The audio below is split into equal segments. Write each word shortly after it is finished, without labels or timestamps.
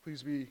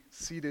Please be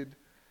seated.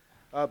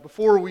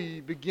 Before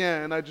we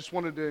begin, I just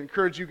wanted to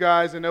encourage you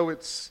guys. I know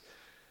it's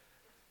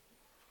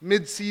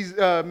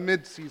midterm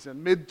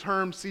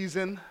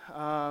season.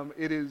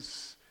 It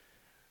is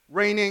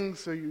raining,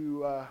 so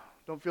you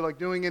don't feel like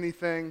doing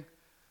anything,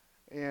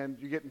 and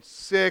you're getting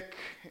sick,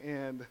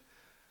 and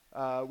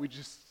we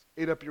just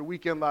ate up your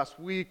weekend last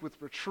week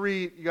with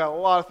retreat. You got a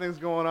lot of things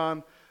going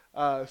on.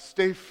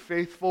 Stay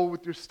faithful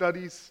with your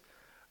studies.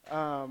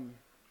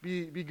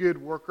 Be good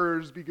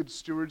workers, be good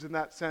stewards in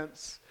that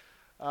sense.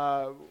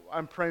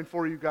 I'm praying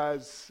for you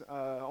guys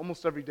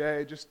almost every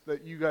day, just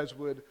that you guys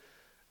would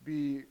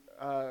be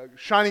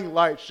shining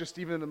lights, just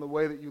even in the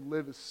way that you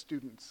live as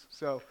students.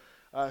 So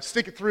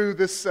stick it through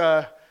this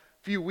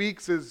few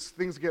weeks as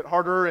things get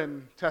harder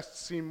and tests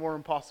seem more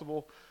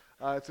impossible.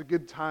 It's a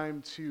good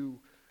time to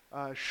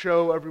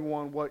show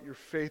everyone what your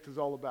faith is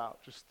all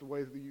about, just the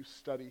way that you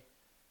study.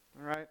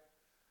 All right?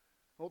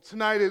 Well,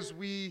 tonight as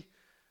we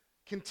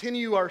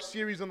continue our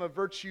series on the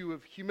virtue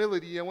of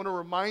humility, I want to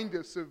remind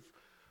us of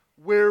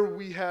where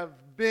we have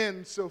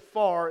been so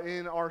far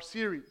in our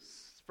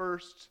series.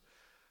 First,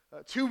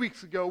 2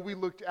 weeks ago, we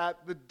looked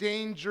at the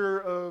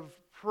danger of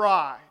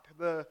pride,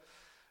 the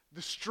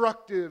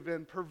destructive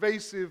and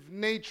pervasive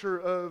nature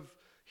of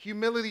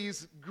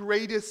humility's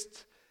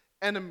greatest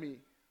enemy,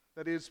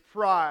 that is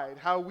pride,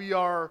 how we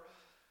are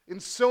in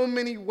so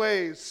many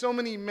ways, so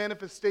many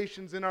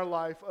manifestations in our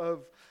life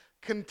of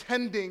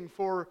contending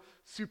for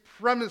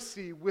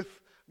supremacy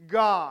with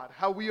God,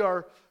 how we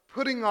are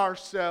putting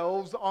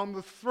ourselves on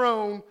the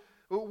throne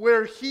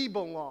where He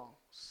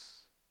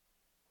belongs.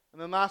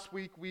 And then last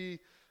week we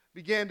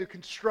began to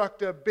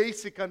construct a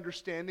basic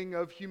understanding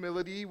of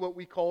humility, what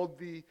we called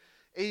the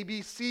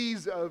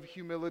ABCs of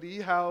humility,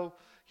 how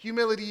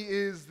humility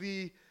is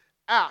the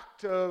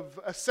act of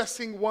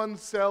assessing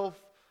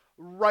oneself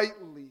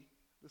rightly.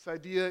 This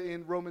idea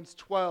in Romans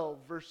 12,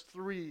 verse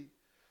 3.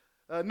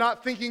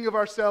 Not thinking of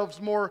ourselves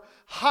more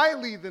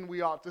highly than we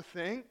ought to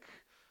think,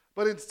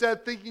 but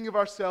instead thinking of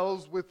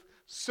ourselves with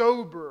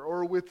sober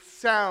or with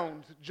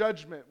sound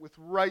judgment, with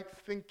right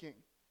thinking.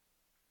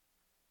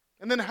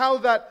 And then how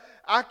that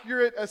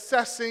accurate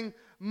assessing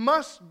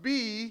must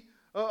be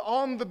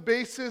on the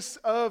basis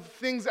of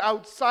things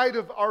outside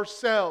of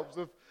ourselves,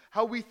 of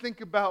how we think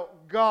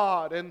about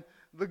God and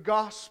the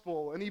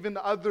gospel and even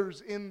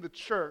others in the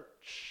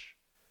church.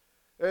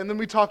 And then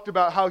we talked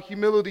about how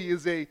humility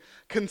is a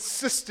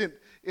consistent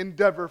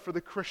endeavor for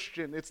the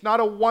Christian. It's not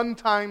a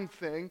one-time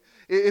thing.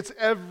 It's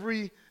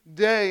every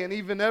day and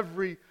even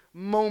every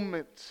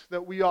moment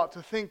that we ought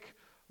to think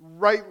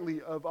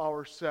rightly of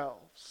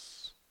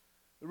ourselves.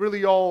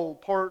 Really all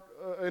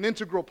an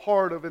integral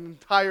part of an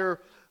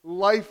entire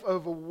life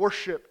of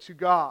worship to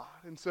God.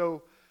 And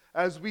so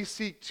as we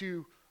seek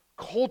to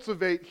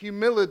cultivate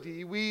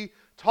humility, we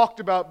talked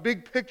about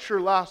big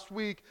picture last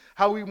week,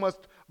 how we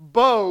must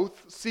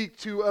both seek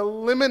to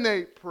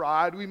eliminate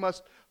pride. We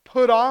must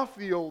put off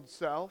the old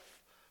self,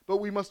 but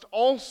we must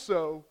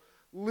also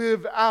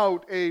live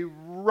out a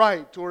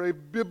right or a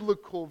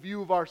biblical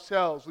view of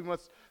ourselves. We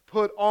must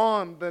put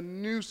on the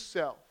new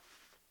self.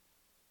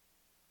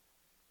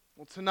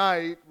 Well,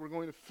 tonight we're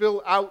going to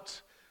fill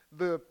out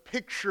the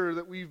picture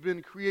that we've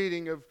been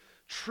creating of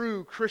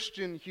true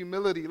Christian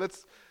humility.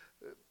 Let's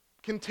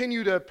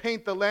continue to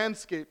paint the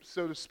landscape,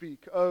 so to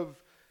speak,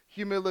 of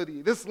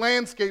humility. This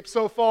landscape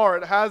so far,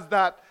 it has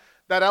that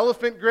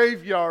elephant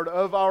graveyard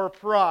of our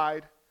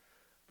pride.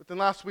 But then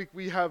last week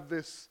we have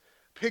this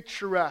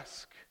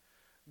picturesque,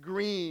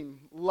 green,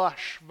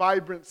 lush,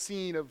 vibrant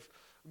scene of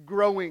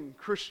growing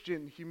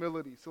Christian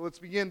humility. So let's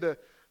begin to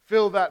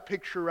fill that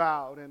picture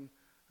out and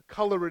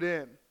color it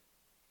in.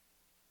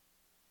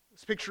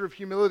 This picture of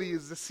humility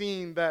is the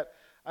scene that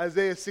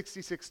Isaiah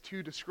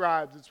 66:2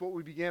 describes. It's what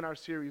we began our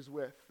series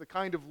with. The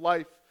kind of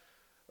life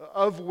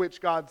of which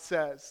God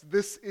says,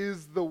 "This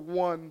is the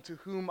one to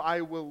whom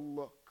I will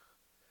look.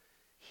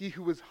 He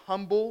who is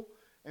humble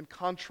and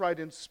contrite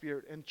in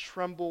spirit and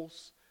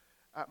trembles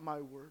at my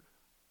word."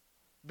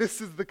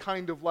 This is the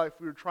kind of life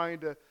we were trying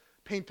to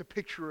paint a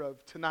picture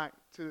of tonight.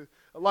 To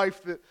a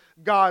life that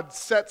God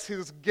sets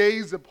His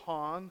gaze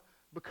upon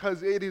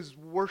because it is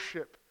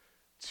worship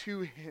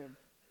to Him.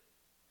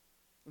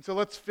 And so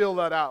let's fill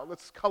that out.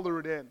 Let's color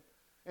it in.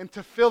 And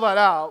to fill that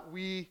out,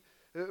 we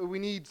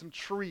need some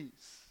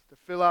trees to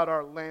fill out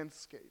our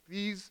landscape.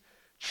 These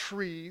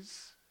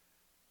trees,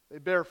 they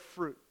bear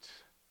fruit.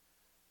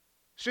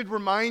 Should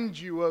remind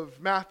you of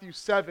Matthew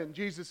 7,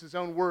 Jesus'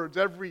 own words.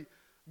 Every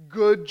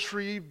good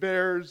tree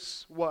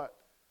bears what?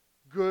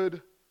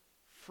 Good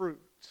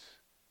fruit.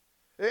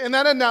 And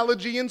that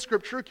analogy in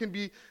Scripture can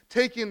be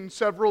taken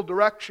several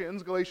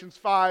directions. Galatians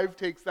 5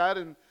 takes that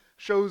and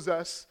shows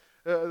us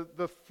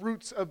the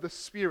fruits of the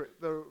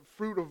Spirit, the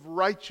fruit of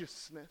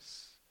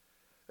righteousness.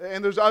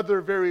 And there's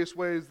other various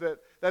ways that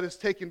is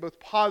taken both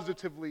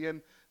positively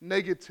and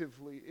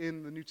negatively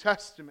in the New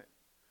Testament.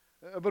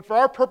 But for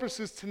our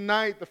purposes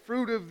tonight, the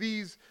fruit of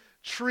these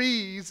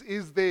trees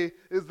is the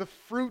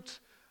fruit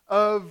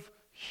of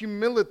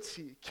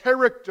humility,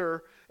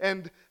 character,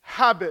 and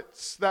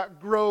habits that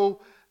grow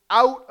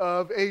out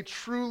of a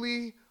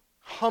truly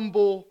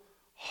humble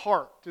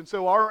heart. And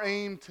so our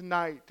aim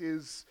tonight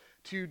is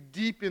to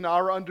deepen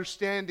our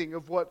understanding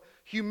of what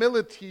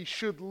humility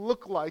should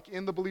look like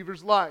in the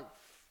believer's life.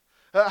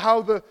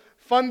 How the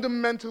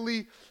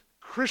fundamentally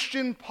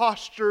Christian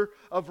posture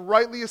of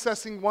rightly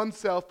assessing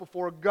oneself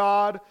before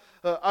God,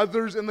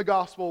 others, in the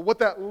gospel, what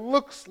that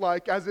looks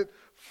like as it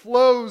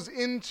flows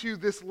into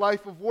this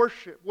life of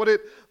worship, what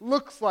it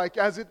looks like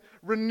as it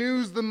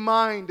renews the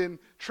mind and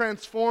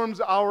transforms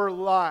our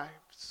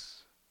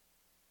lives.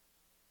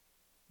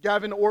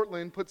 Gavin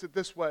Ortlund puts it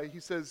this way. He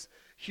says,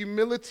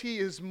 humility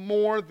is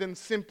more than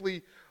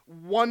simply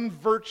one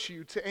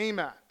virtue to aim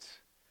at.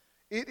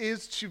 It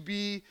is to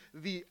be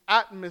the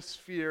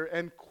atmosphere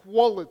and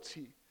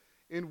quality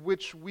in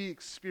which we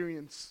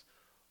experience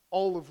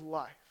all of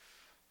life.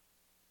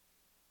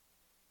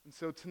 And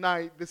so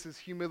tonight, this is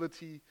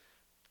humility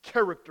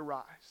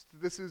characterized.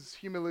 This is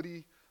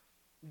humility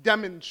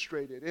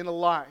demonstrated in a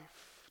life.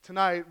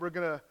 Tonight, we're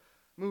going to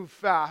move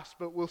fast,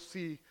 but we'll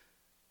see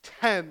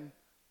 10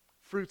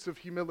 fruits of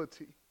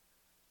humility.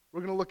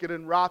 We're going to look at,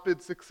 in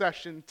rapid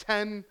succession,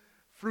 10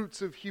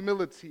 fruits of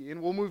humility.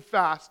 And we'll move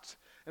fast,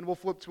 and we'll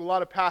flip to a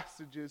lot of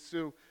passages,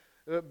 so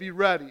be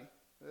ready.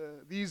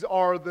 These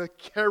are the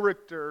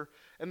character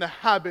and the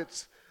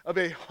habits of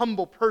a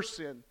humble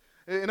person.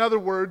 In other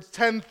words,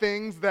 10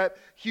 things that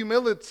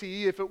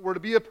humility, if it were to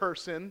be a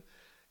person,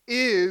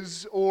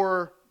 is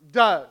or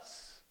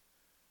does.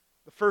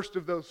 The first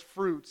of those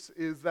fruits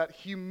is that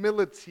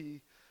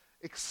humility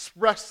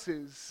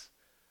expresses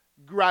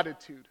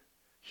gratitude.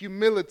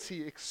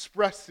 Humility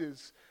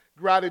expresses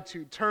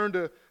gratitude. Turn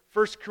to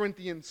 1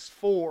 Corinthians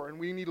 4, and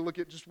we need to look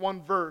at just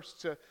one verse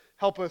to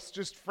help us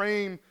just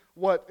frame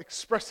what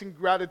expressing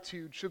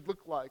gratitude should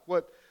look like,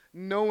 what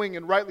knowing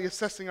and rightly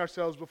assessing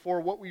ourselves before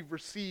what we've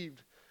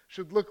received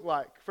should look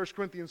like. 1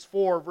 Corinthians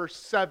 4, verse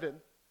 7.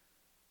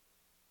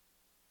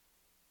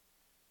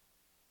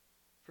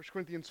 1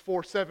 Corinthians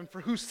 4, 7.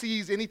 For who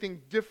sees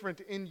anything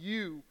different in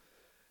you?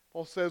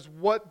 Paul says,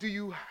 what do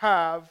you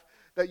have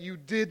that you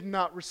did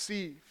not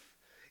receive?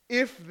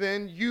 If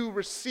then you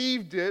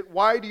received it,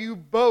 why do you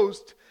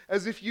boast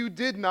as if you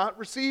did not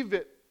receive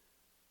it?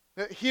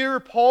 Here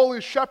Paul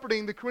is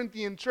shepherding the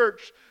Corinthian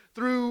church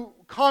through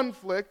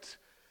conflict,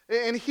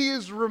 and he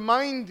is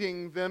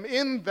reminding them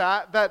in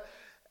that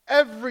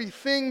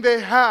everything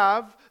they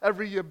have,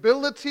 every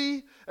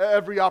ability,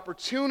 every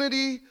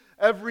opportunity,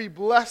 every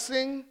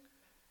blessing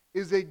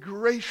is a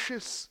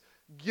gracious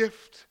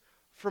gift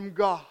from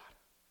God.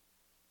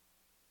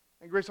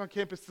 And Grace on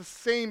Campus, the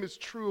same is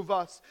true of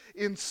us.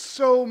 In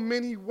so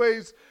many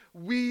ways,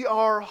 we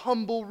are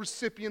humble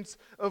recipients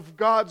of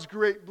God's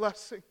great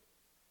blessing.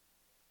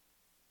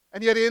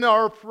 And yet in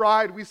our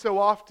pride, we so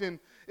often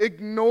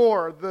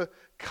ignore the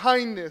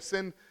kindness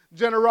and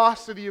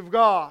generosity of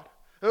God.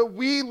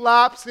 We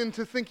lapse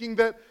into thinking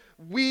that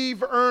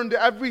we've earned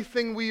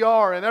everything we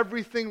are and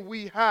everything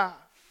we have.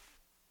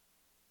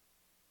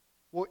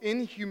 Well,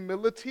 in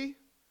humility,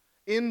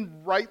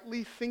 in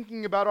rightly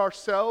thinking about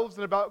ourselves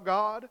and about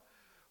God,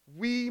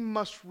 we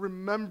must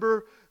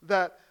remember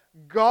that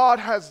God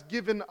has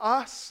given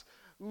us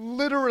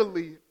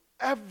literally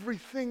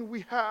everything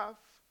we have.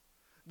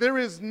 There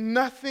is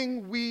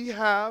nothing we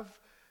have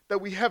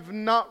that we have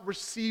not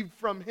received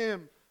from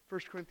Him,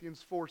 1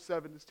 Corinthians 4,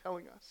 7 is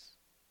telling us.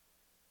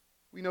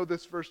 We know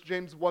this verse,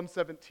 James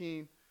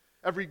 1:17.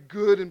 Every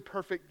good and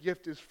perfect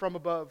gift is from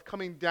above,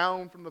 coming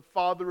down from the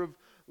Father of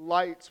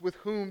lights, with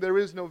whom there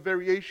is no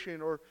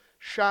variation or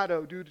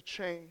shadow due to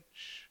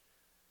change.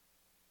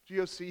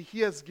 GOC, He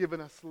has given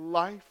us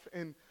life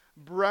and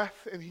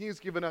breath, and He has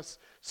given us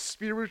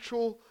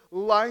spiritual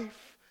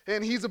life,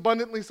 and He's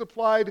abundantly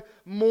supplied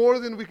more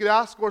than we could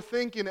ask or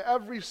think in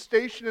every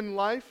station in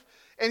life,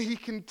 and He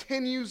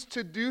continues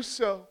to do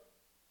so.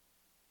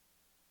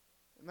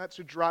 And that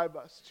should drive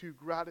us to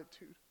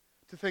gratitude,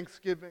 to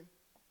thanksgiving.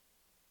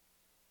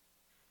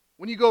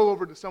 When you go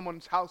over to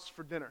someone's house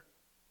for dinner,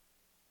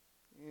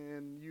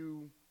 and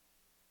you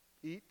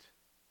eat,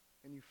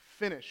 and you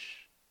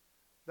finish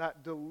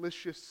that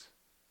delicious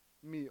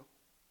meal,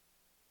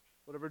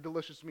 whatever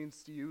delicious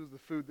means to you is the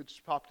food that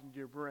just popped into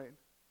your brain.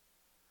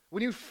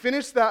 When you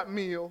finish that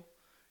meal,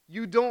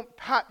 you don't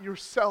pat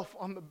yourself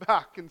on the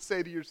back and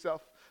say to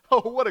yourself,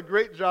 oh, what a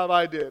great job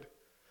I did.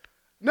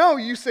 No,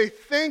 you say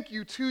thank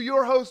you to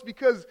your host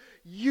because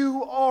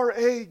you are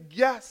a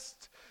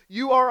guest.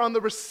 You are on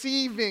the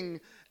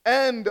receiving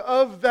end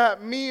of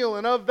that meal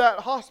and of that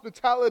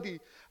hospitality.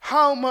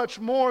 How much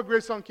more,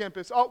 Grace on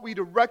Campus, ought we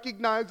to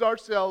recognize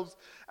ourselves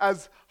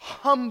as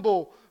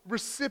humble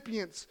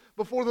recipients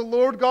before the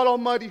Lord God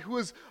Almighty, who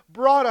has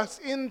brought us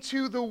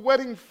into the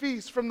wedding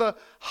feast from the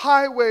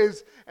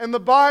highways and the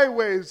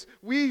byways.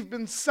 We've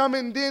been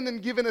summoned in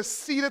and given a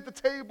seat at the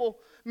table,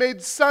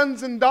 made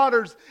sons and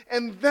daughters,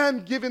 and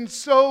then given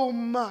so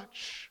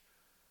much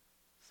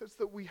such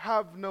that we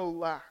have no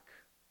lack.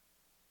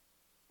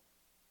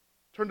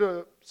 Turn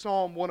to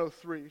Psalm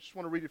 103. I just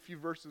want to read a few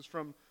verses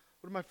from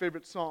one of my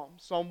favorite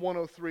psalms. Psalm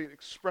 103. It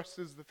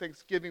expresses the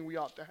thanksgiving we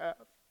ought to have.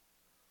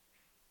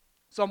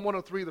 Psalm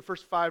 103, the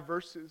first 5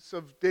 verses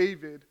of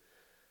David,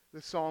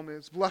 the psalm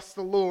is. Bless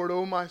the Lord,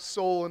 O my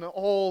soul, and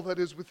all that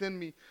is within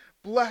me.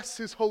 Bless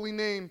his holy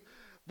name.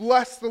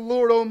 Bless the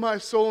Lord, O my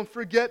soul, and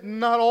forget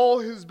not all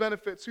his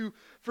benefits, who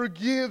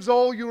forgives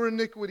all your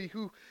iniquity,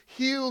 who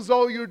heals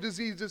all your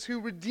diseases, who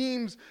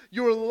redeems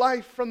your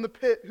life from the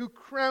pit, who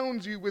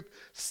crowns you with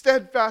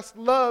steadfast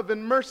love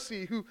and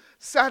mercy, who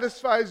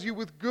satisfies you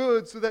with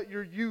good so that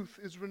your youth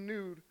is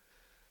renewed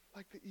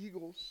like the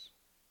eagles.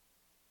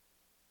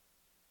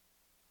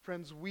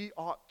 Friends, we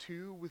ought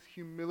to, with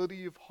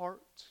humility of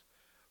heart,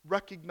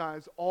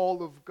 recognize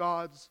all of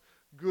God's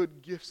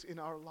good gifts in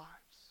our lives.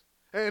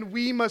 And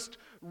we must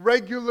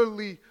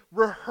regularly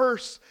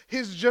rehearse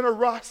his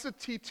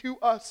generosity to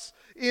us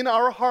in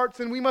our hearts,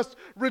 and we must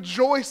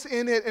rejoice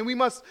in it, and we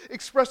must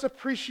express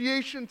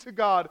appreciation to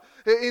God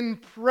in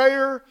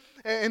prayer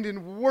and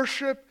in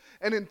worship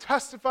and in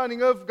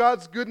testifying of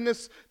God's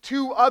goodness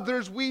to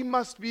others. We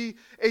must be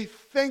a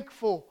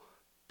thankful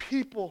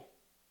people,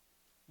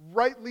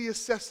 rightly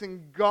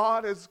assessing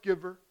God as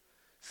giver,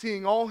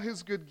 seeing all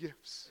his good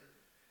gifts,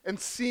 and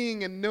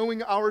seeing and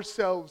knowing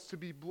ourselves to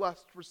be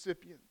blessed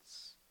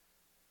recipients.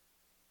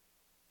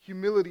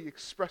 Humility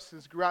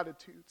expresses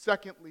gratitude.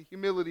 Secondly,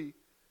 humility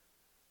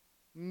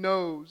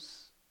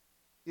knows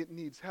it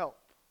needs help.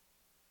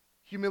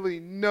 Humility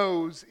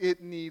knows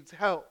it needs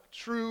help.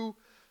 True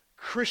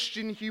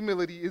Christian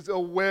humility is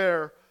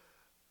aware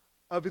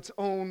of its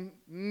own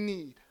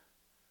need.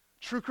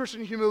 True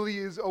Christian humility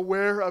is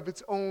aware of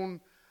its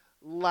own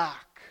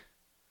lack.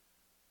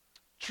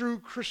 True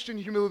Christian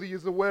humility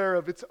is aware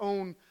of its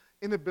own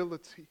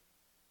inability.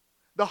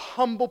 The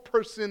humble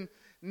person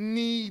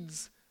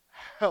needs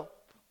help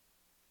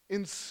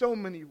in so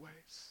many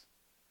ways,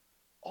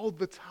 all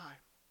the time.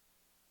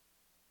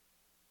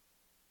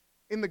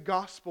 In the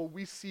gospel,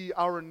 we see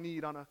our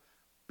need on a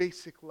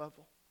basic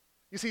level.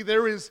 You see,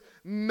 there is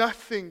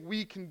nothing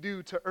we can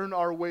do to earn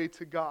our way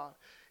to God.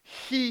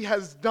 He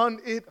has done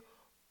it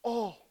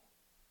all.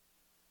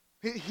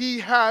 He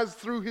has,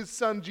 through his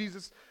Son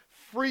Jesus,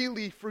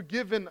 freely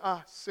forgiven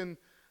us. And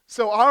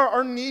so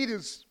our need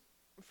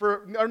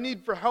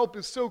for help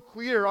is so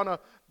clear on a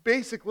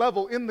basic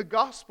level in the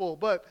gospel,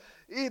 but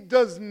it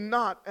does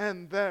not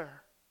end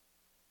there.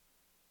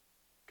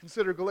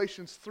 Consider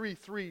Galatians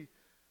 3:3.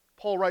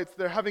 Paul writes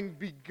there, having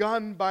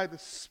begun by the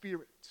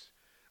Spirit,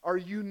 are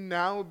you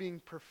now being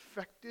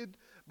perfected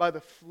by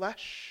the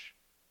flesh?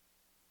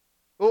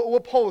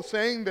 What Paul is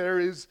saying there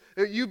is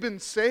that you've been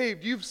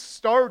saved, you've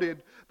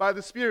started by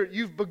the Spirit,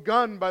 you've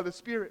begun by the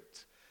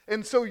Spirit.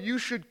 And so you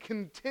should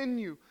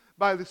continue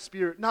by the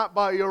Spirit, not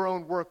by your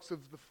own works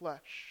of the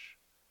flesh.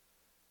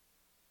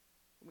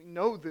 We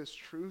know this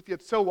truth,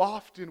 yet so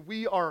often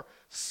we are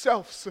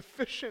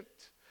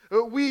self-sufficient.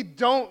 We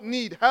don't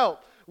need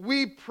help.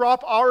 We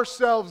prop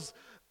ourselves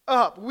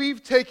up.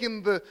 We've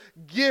taken the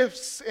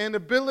gifts and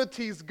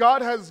abilities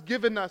God has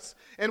given us,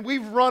 and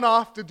we've run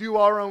off to do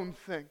our own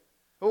thing.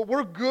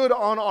 We're good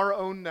on our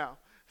own now.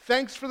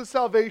 Thanks for the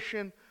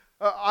salvation.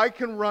 I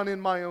can run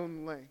in my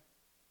own lane.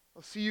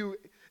 I'll see you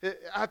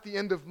at the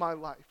end of my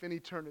life in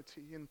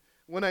eternity, and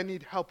when I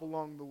need help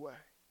along the way.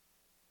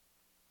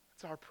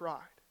 That's our pride.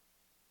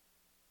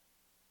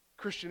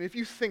 Christian, if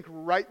you think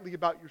rightly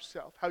about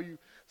yourself, how you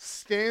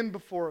stand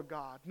before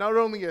God, not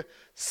only a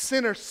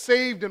sinner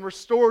saved and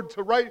restored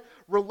to right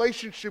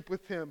relationship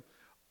with him,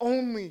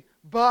 only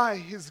by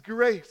his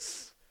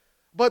grace,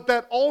 but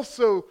that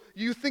also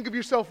you think of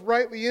yourself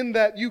rightly in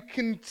that you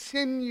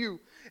continue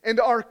and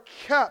are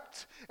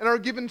kept and are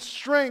given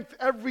strength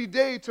every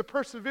day to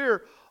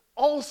persevere,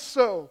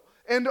 also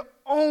and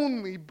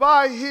only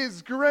by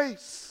his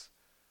grace,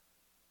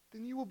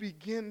 then you will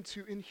begin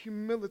to, in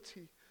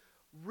humility,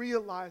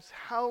 realize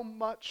how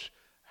much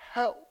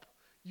help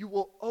you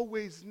will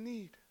always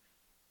need.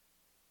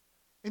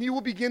 And you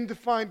will begin to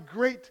find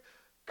great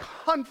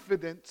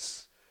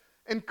confidence,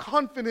 and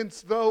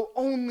confidence, though,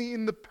 only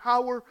in the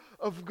power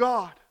of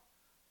God.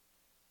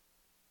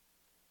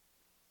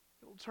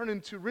 It will turn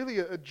into really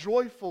a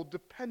joyful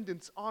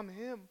dependence on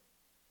him.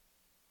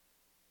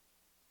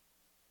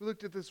 We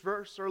looked at this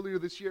verse earlier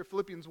this year,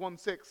 Philippians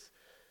 1:6.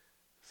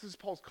 This is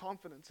Paul's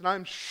confidence, and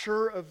I'm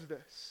sure of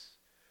this,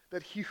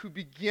 that he who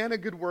began a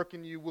good work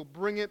in you will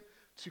bring it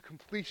to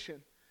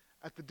completion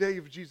at the day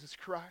of Jesus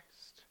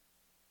Christ.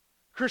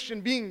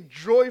 Christian, being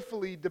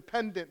joyfully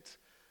dependent,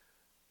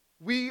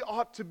 we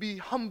ought to be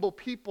humble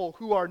people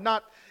who are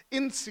not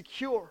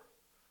insecure,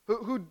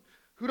 who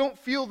don't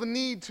feel the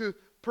need to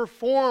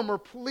perform or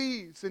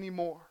please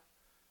anymore.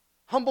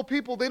 Humble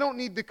people, they don't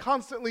need to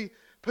constantly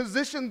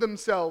position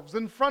themselves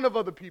in front of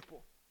other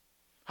people.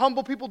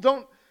 Humble people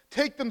don't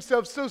take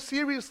themselves so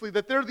seriously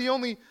that they're the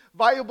only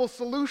viable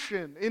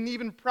solution in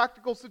even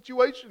practical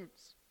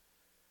situations.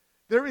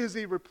 There is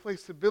a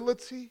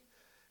replaceability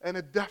and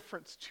a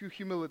deference to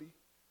humility.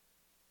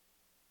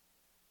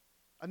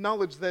 A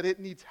knowledge that it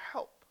needs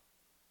help.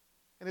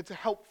 And it's a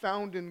help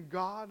found in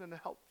God and a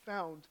help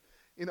found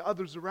in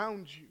others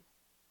around you.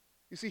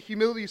 You see,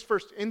 humility's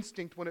first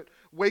instinct when it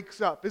wakes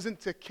up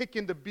isn't to kick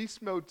into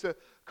beast mode to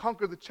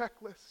conquer the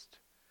checklist.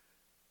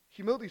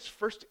 Humility's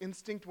first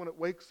instinct when it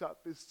wakes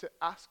up is to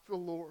ask the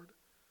Lord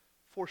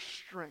for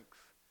strength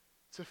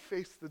to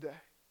face the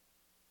day.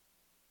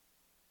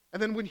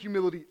 And then when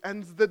humility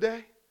ends the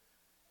day,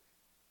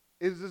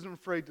 it isn't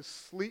afraid to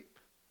sleep.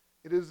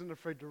 It isn't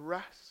afraid to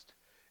rest.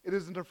 It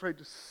isn't afraid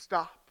to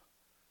stop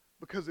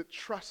because it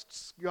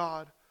trusts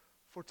God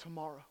for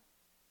tomorrow.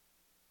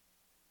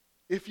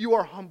 If you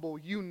are humble,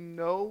 you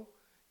know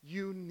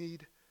you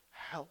need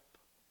help.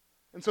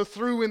 And so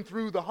through and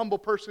through, the humble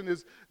person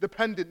is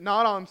dependent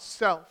not on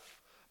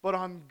self, but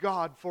on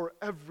God for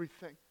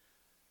everything.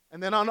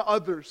 And then on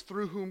others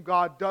through whom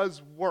God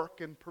does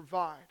work and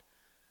provide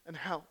and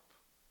help.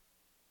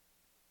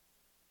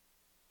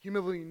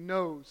 Humility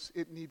knows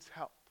it needs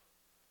help.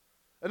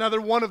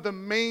 Another one of the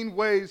main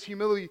ways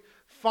humility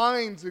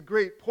finds a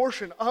great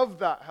portion of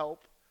that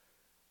help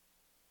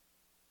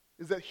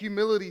is that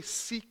humility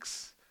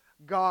seeks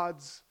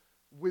God's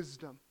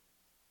wisdom.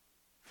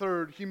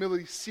 Third,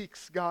 humility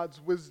seeks God's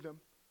wisdom.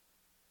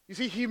 You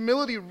see,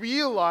 humility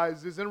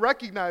realizes and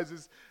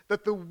recognizes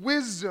that the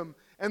wisdom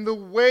and the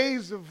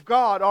ways of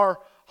God are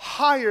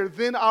higher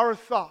than our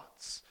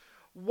thoughts,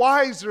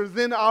 wiser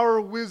than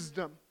our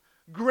wisdom,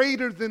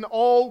 greater than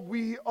all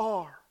we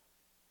are.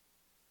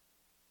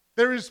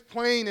 There is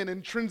plain and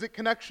intrinsic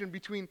connection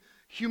between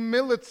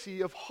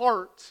humility of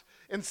heart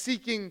and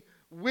seeking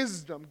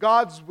wisdom,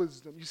 God's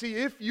wisdom. You see,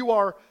 if you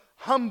are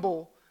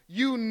humble,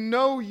 you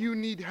know you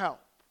need help.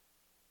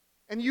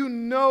 And you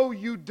know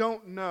you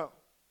don't know.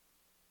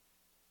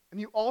 And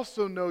you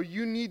also know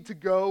you need to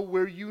go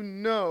where you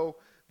know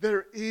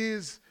there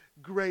is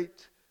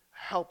great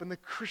help. And the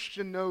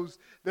Christian knows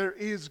there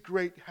is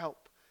great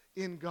help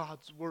in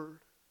God's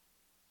Word.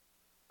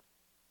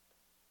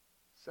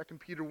 2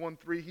 Peter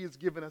 1:3, He has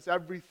given us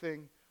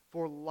everything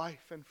for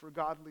life and for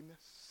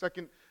godliness.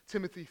 2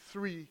 Timothy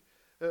 3,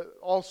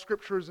 all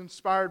Scripture is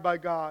inspired by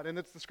God. And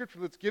it's the Scripture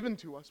that's given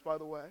to us, by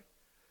the way,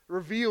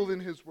 revealed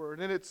in His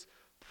Word. And it's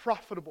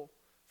profitable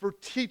for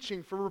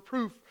teaching, for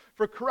reproof,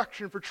 for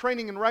correction, for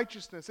training in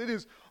righteousness. It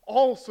is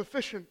all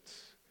sufficient.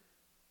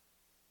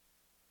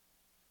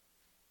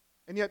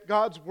 And yet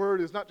God's Word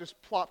is not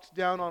just plopped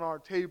down on our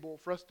table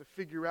for us to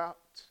figure out.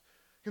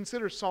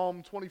 Consider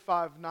Psalm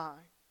 25:9.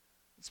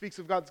 It speaks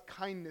of God's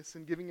kindness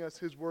in giving us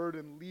His Word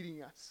and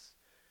leading us.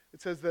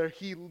 It says there,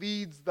 He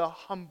leads the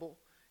humble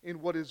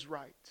in what is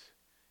right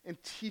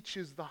and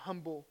teaches the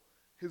humble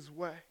His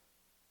way.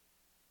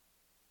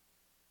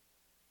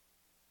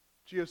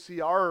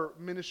 GOC, our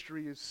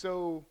ministry is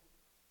so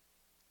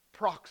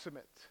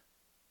proximate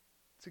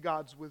to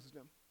God's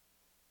wisdom.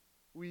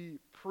 We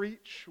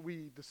preach,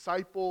 we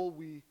disciple,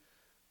 we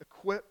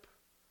equip,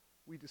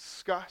 we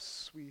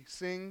discuss, we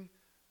sing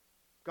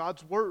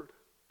God's Word,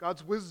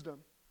 God's wisdom,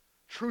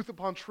 truth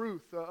upon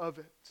truth of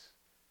it.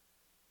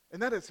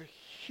 And that is a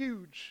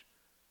huge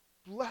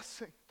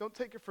blessing. Don't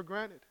take it for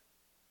granted.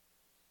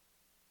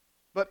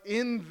 But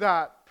in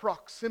that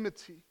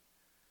proximity,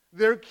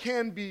 there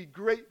can be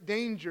great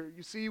danger.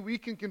 You see, we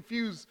can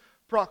confuse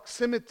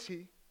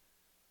proximity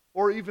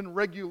or even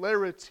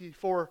regularity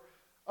for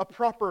a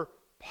proper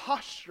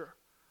posture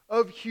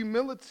of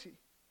humility.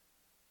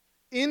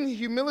 In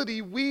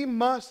humility, we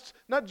must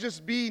not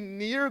just be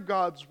near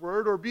God's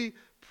Word or be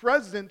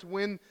present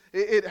when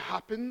it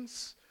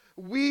happens.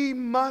 We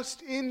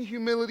must, in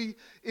humility,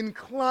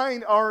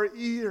 incline our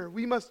ear.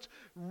 We must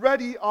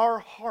ready our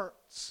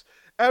hearts.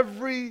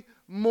 Every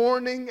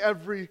morning,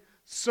 every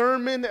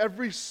sermon,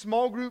 every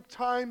small group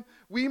time,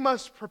 we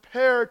must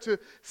prepare to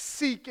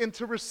seek and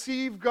to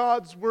receive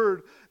God's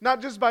Word,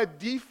 not just by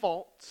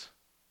default,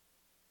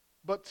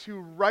 but to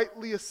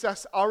rightly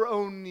assess our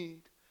own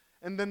need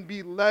and then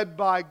be led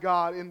by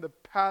God in the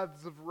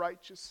paths of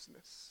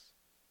righteousness.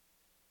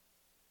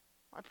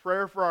 My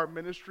prayer for our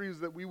ministry is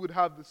that we would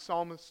have the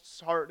psalmist's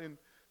heart in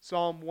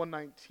Psalm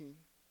 119.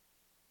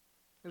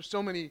 There's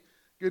so many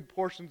good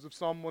portions of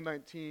Psalm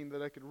 119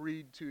 that I could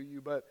read to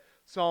you, but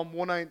Psalm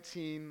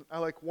 119, I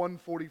like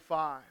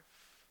 145.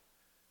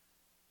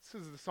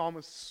 This is the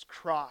psalmist's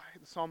cry,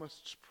 the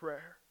psalmist's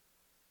prayer.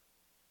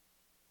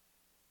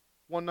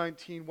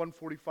 119,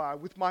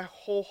 145. With my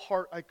whole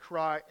heart I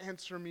cry,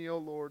 answer me, O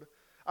Lord.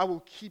 I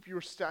will keep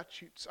your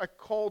statutes. I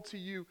call to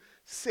you,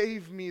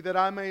 save me, that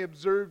I may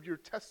observe your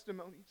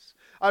testimonies.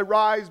 I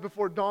rise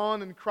before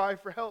dawn and cry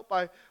for help.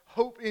 I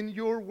hope in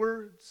your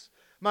words.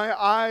 My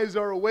eyes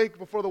are awake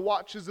before the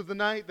watches of the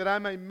night, that I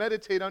may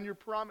meditate on your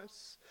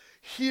promise.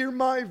 Hear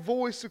my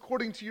voice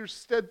according to your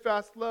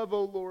steadfast love,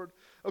 O Lord.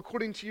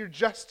 According to your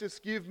justice,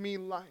 give me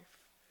life.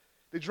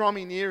 They draw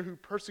me near who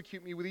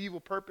persecute me with evil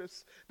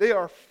purpose. They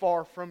are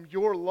far from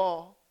your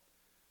law.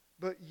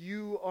 But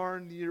you are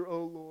near,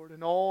 O Lord,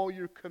 and all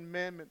your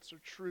commandments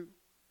are true.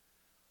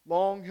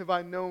 Long have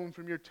I known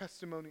from your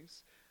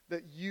testimonies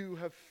that you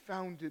have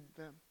founded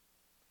them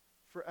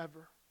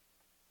forever.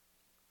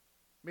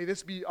 May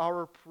this be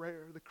our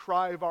prayer, the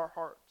cry of our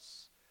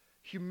hearts.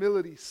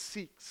 Humility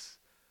seeks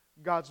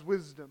God's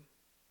wisdom.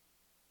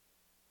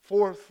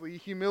 Fourthly,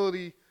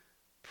 humility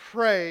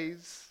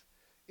prays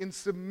in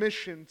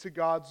submission to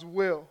God's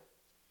will.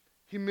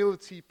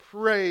 Humility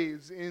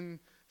prays in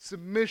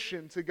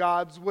submission to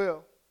God's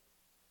will.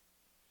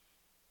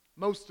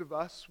 Most of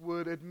us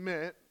would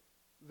admit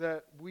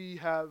that we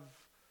have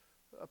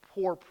a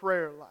poor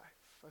prayer life.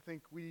 I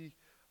think we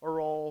are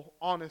all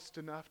honest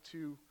enough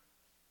to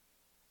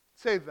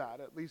say that,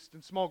 at least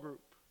in small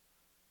group.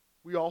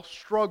 We all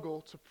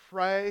struggle to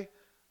pray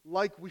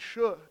like we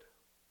should.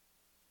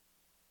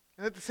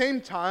 And at the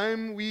same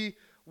time, we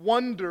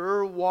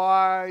wonder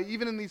why,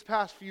 even in these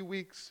past few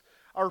weeks,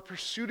 our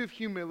pursuit of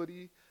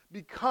humility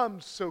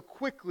becomes so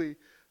quickly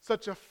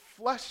such a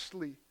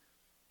fleshly,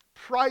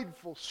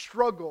 prideful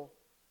struggle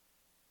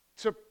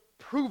to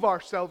prove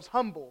ourselves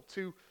humble,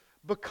 to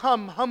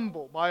become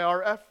humble by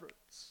our efforts.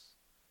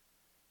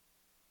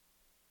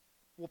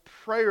 Well,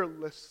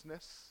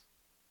 prayerlessness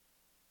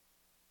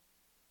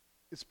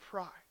is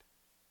pride.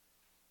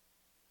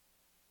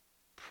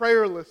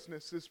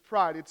 Prayerlessness is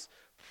pride. It's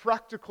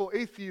practical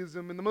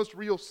atheism in the most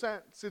real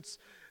sense. It's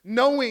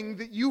knowing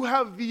that you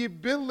have the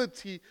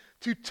ability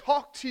to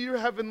talk to your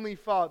Heavenly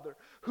Father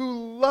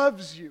who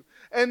loves you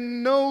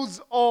and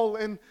knows all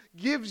and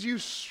gives you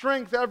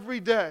strength every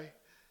day,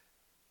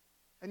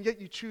 and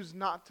yet you choose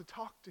not to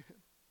talk to Him.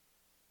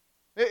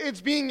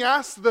 It's being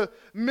asked the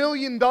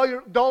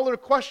 $1,000,000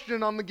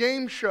 question on the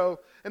game show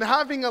and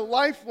having a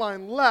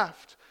lifeline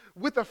left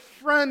with a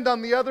friend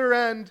on the other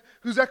end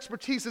whose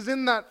expertise is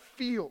in that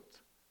field.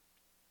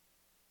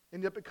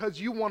 And yet because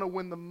you want to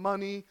win the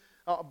money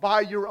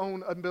by your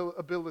own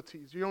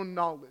abilities, your own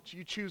knowledge,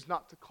 you choose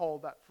not to call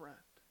that friend.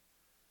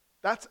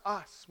 That's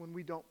us when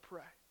we don't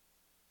pray.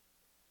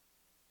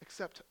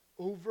 Except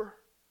over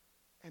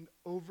and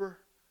over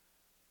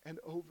and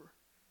over.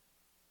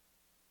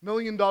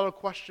 $1,000,000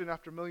 question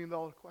after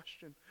 $1,000,000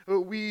 question.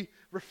 We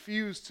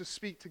refuse to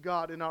speak to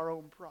God in our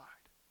own pride.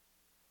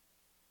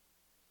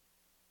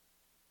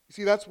 You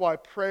see, that's why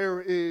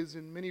prayer is,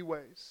 in many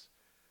ways,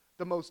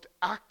 the most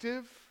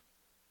active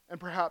and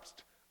perhaps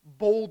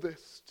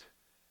boldest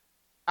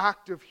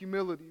act of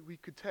humility we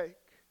could take.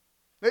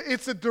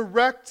 It's a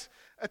direct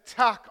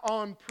attack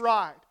on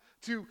pride,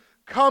 to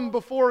come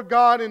before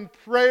God in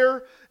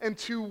prayer and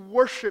to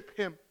worship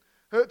Him.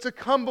 To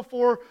come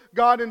before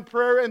God in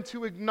prayer and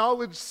to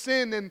acknowledge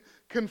sin and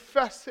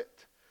confess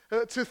it.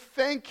 To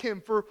thank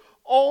Him for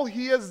all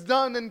He has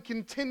done and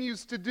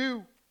continues to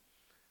do.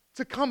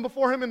 To come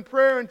before Him in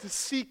prayer and to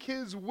seek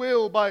His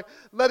will by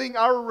letting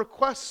our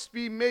requests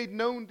be made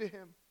known to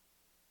Him.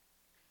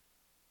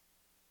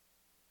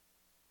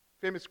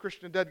 Famous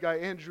Christian dead guy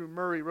Andrew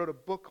Murray wrote a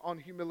book on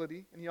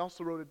humility, and he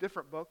also wrote a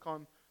different book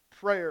on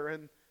prayer,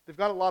 and they've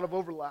got a lot of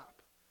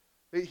overlap.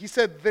 He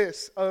said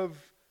this of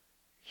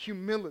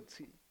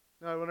humility.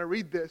 Now, when I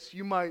read this,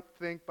 you might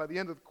think by the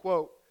end of the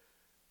quote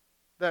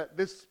that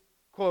this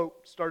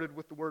quote started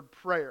with the word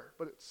prayer,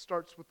 but it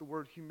starts with the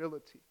word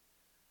humility.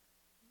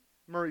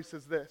 Murray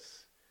says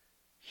this: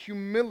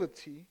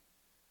 humility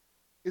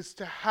is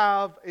to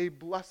have a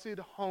blessed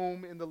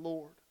home in the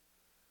Lord,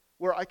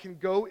 where I can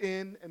go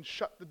in and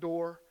shut the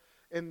door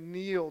and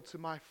kneel to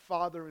my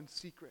Father in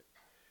secret,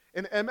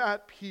 and am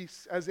at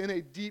peace as in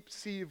a deep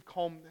sea of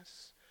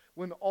calmness,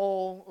 when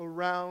all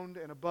around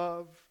and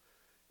above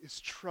is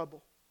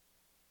trouble.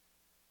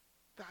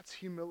 That's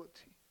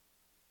humility.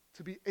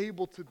 To be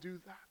able to do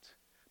that.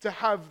 To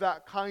have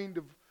that kind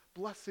of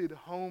blessed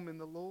home in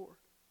the Lord.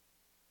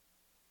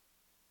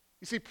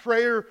 You see,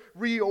 prayer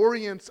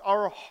reorients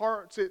our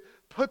hearts. It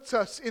puts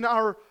us in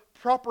our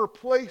proper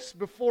place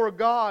before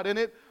God, and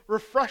it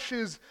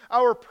refreshes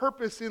our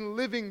purpose in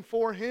living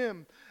for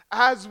Him.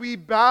 As we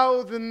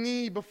bow the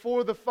knee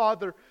before the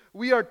Father,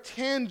 we are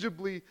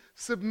tangibly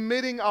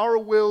submitting our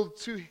will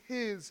to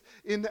His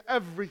in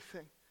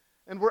everything.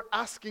 And we're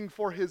asking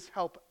for His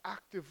help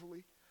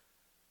actively.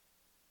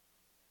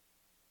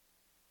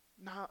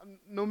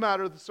 No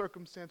matter the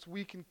circumstance,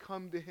 we can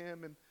come to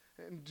Him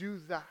and do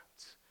that.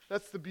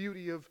 That's the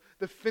beauty of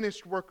the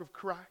finished work of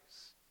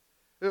Christ.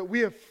 We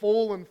have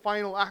full and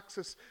final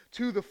access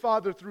to the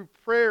Father through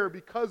prayer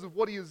because of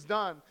what He has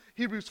done.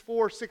 Hebrews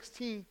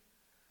 4:16.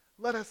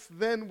 Let us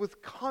then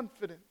with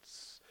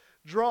confidence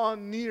draw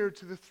near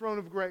to the throne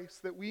of grace,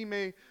 that we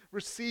may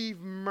receive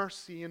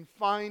mercy and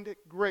find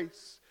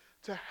grace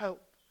to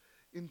help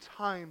in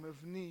time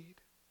of need.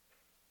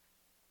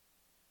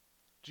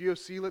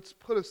 GOC, let's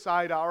put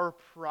aside our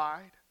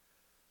pride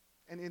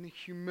and in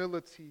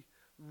humility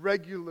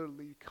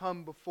regularly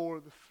come before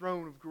the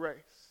throne of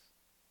grace.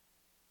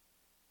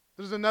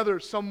 There's another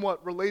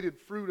somewhat related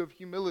fruit of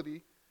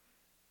humility,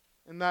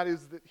 and that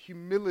is that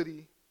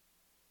humility,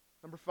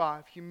 number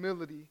 5,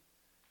 humility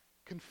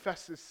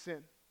confesses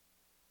sin.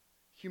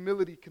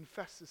 Humility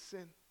confesses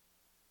sin.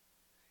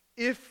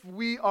 If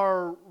we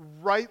are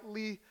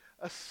rightly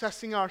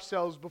assessing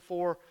ourselves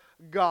before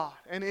God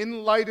and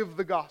in light of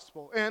the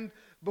gospel and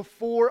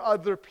before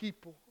other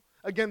people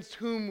against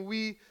whom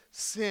we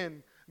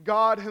sin,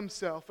 God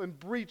Himself, and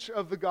breach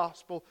of the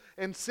gospel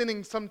and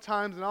sinning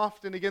sometimes and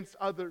often against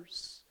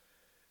others,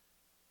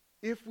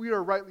 if we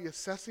are rightly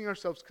assessing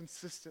ourselves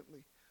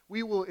consistently,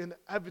 we will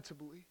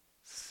inevitably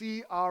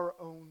see our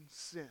own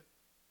sin.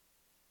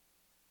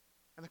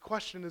 And the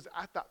question is,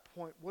 at that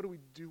point, what do we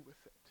do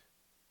with it?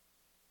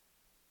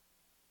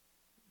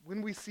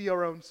 When we see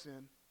our own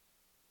sin,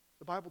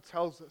 the Bible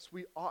tells us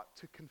we ought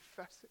to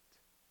confess it.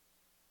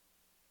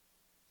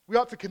 We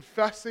ought to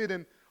confess it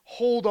and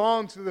hold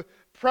on to the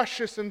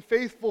precious and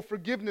faithful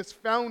forgiveness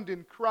found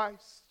in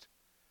Christ.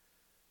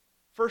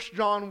 1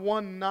 John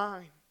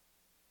 1:9.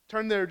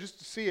 Turn there just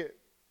to see it,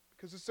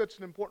 because it's such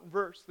an important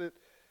verse that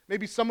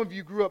maybe some of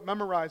you grew up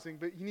memorizing,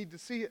 but you need to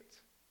see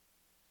it.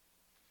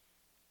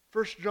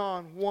 1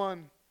 John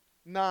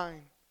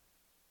 1:9.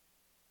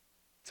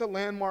 It's a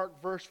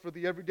landmark verse for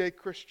the everyday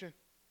Christian.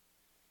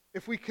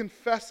 If we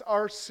confess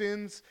our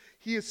sins,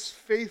 He is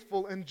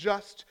faithful and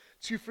just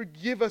to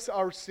forgive us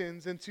our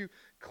sins and to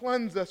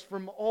cleanse us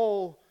from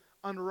all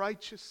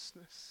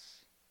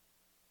unrighteousness.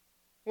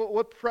 Well,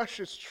 what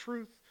precious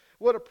truth,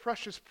 what a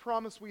precious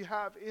promise we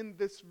have in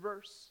this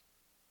verse.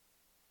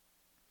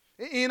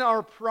 In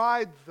our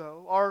pride,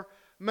 though, our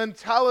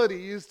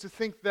mentality is to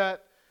think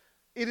that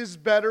it is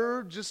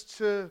better just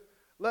to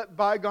let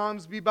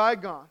bygones be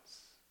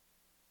bygones.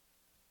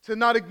 To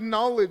not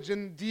acknowledge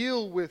and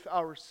deal with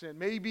our sin,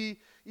 maybe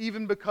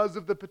even because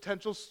of the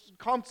potential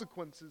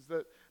consequences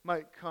that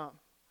might come.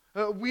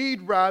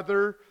 We'd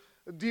rather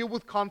deal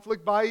with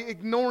conflict by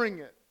ignoring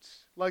it,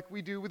 like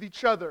we do with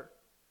each other.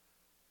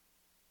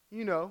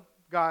 You know,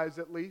 guys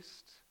at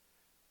least,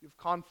 you have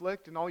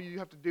conflict and all you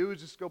have to do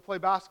is just go play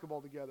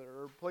basketball together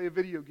or play a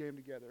video game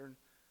together, and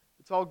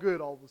it's all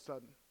good all of a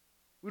sudden.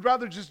 We'd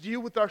rather just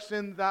deal with our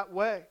sin that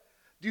way.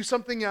 Do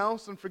something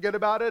else and forget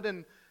about it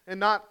and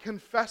not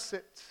confess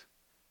it.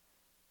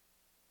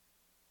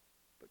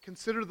 But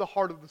consider the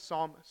heart of the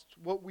psalmist,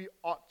 what we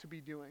ought to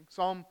be doing.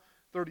 Psalm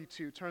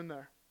 32, turn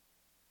there.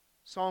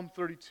 Psalm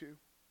 32.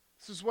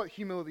 This is what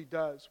humility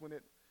does when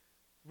it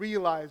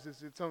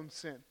realizes its own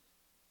sin.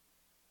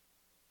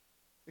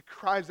 It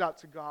cries out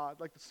to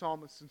God like the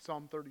psalmist in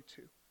Psalm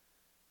 32.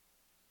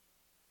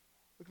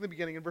 Look in the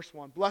beginning in verse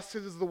 1. Blessed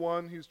is the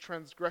one whose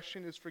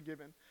transgression is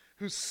forgiven,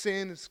 whose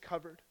sin is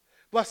covered.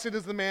 Blessed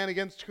is the man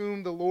against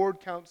whom the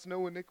Lord counts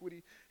no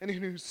iniquity, and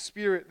in whose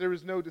spirit there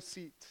is no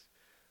deceit.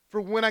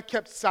 For when I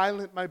kept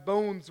silent, my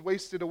bones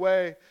wasted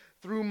away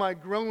through my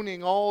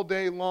groaning all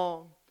day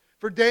long.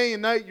 For day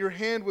and night your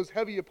hand was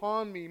heavy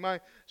upon me.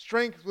 My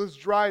strength was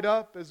dried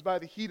up as by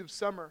the heat of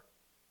summer.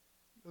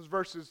 Those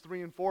verses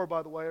 3 and 4,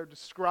 by the way, are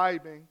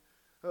describing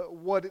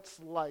what it's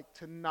like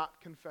to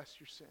not confess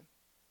your sin.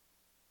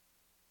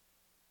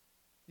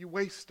 You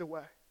waste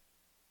away.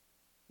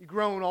 You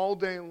groan all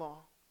day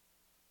long.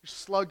 You're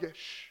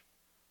sluggish.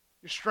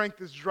 Your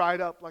strength is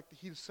dried up like the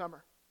heat of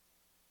summer.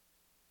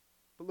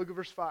 But look at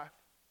verse 5.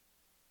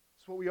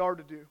 It's what we are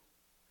to do.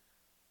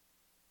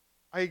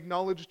 I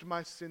acknowledged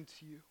my sin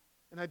to you,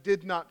 and I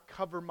did not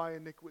cover my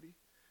iniquity.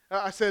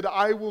 I said,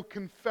 I will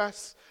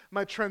confess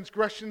my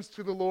transgressions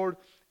to the Lord,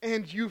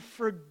 and you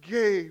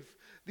forgave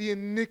the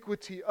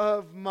iniquity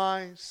of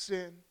my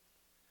sin.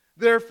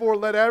 Therefore,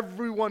 let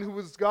everyone who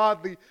is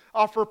godly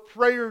offer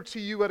prayer to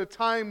you at a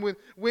time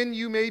when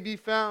you may be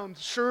found.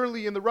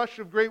 Surely in the rush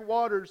of great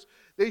waters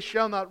they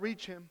shall not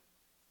reach him.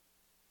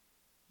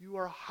 You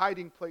are a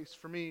hiding place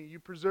for me. You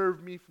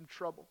preserve me from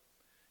trouble.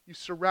 You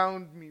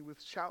surround me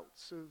with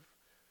shouts of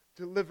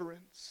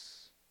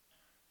deliverance.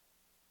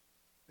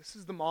 This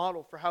is the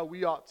model for how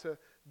we ought to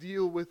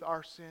deal with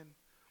our sin.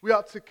 We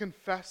ought to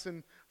confess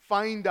and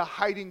find a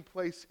hiding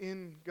place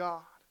in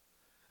God.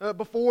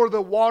 Before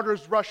the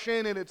waters rush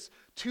in and it's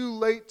too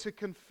late to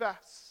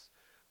confess,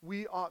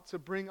 we ought to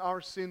bring our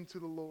sin to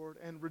the Lord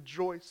and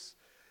rejoice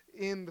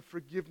in the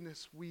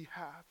forgiveness we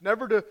have.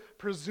 Never to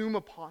presume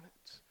upon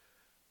it,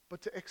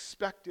 but to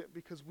expect it,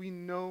 because we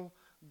know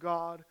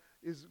God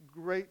is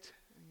great,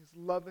 and He is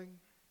loving,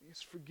 and He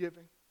is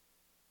forgiving.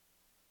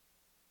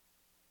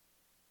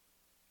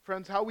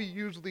 Friends, how we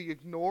usually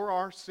ignore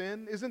our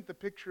sin isn't the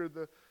picture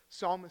the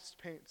psalmist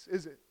paints,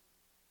 is it?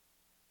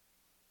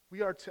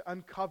 We are to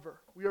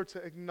uncover, we are to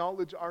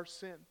acknowledge our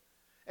sin,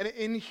 and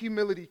in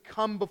humility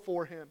come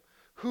before Him,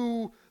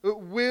 who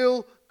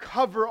will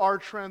cover our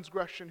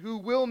transgression, who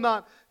will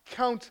not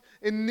count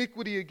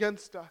iniquity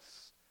against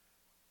us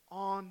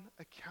on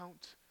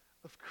account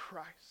of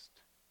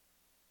Christ.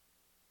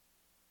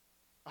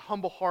 A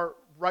humble heart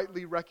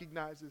rightly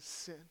recognizes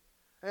sin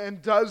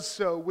and does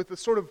so with a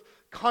sort of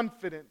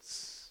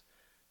confidence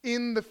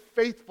in the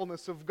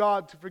faithfulness of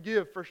God to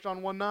forgive, 1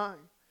 John 1:9.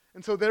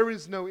 And so there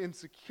is no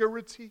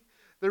insecurity,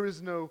 there is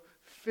no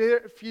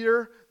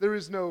fear, there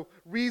is no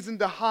reason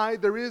to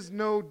hide, there is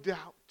no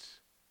doubt.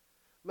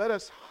 Let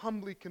us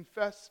humbly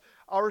confess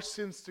our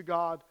sins to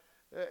God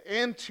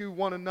and to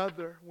one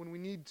another when we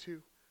need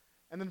to,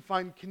 and then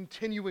find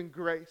continuing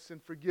grace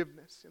and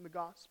forgiveness in the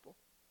gospel.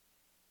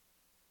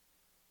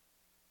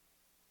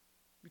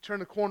 We turn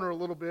the corner a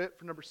little bit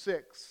for number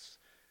 6.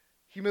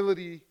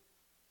 Humility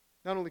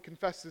not only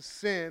confesses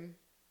sin,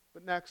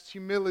 but next,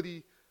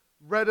 humility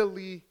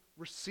readily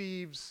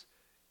receives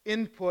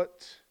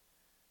input,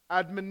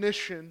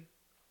 admonition,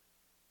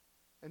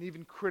 and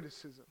even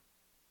criticism.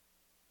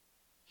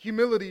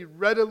 Humility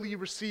readily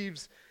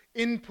receives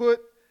input,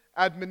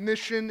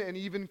 admonition, and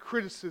even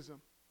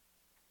criticism.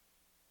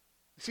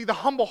 You see, the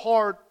humble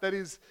heart that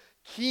is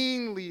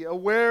keenly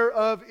aware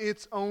of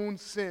its own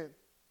sin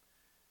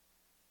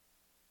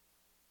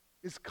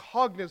is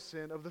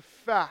cognizant of the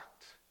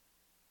fact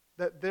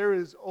that there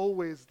is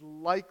always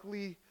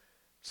likely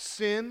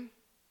sin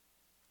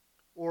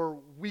or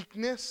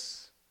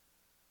weakness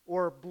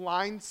or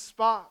blind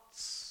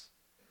spots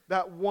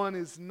that one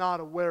is not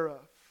aware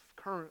of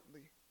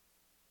currently.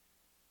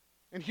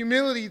 And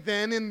humility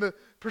then, in the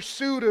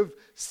pursuit of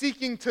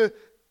seeking to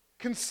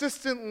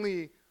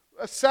consistently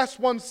assess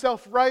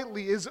oneself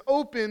rightly, is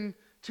open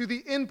to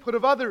the input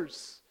of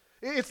others.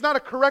 It's not a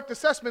correct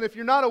assessment if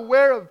you're not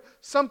aware of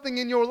something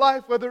in your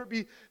life, whether it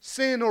be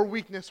sin or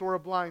weakness or a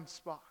blind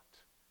spot.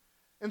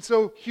 And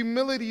so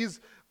humility is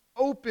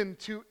open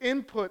to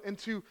input and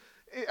to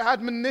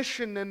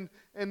admonition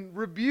and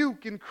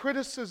rebuke and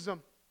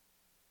criticism.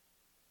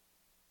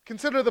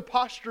 Consider the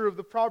posture of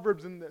the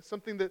Proverbs in this,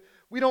 something that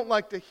we don't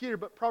like to hear,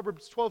 but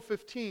Proverbs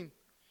 12:15.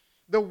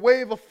 The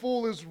way of a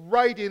fool is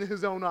right in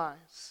his own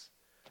eyes,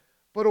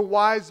 but a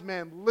wise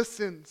man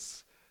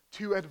listens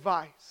to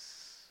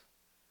advice.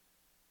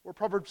 Or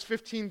Proverbs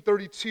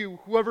 15:32,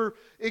 whoever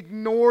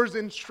ignores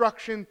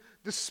instruction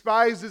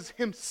despises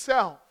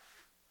himself,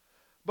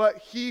 but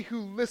he who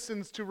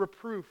listens to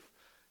reproof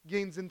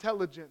gains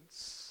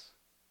intelligence.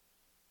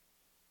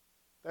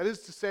 That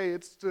is to say,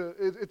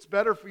 it's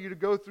better for you to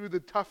go through the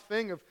tough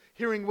thing of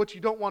hearing what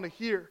you don't want to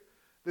hear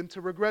than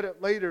to regret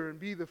it later and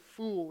be the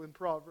fool in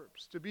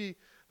Proverbs, to be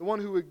the one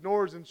who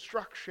ignores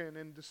instruction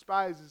and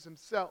despises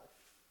himself.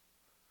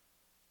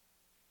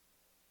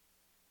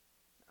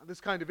 Now,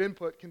 this kind of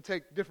input can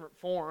take different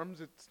forms.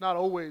 It's not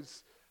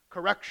always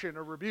correction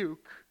or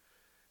rebuke.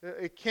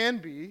 It can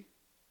be.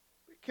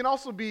 It can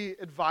also be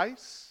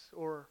advice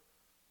or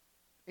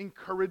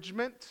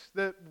encouragement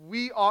that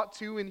we ought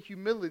to, in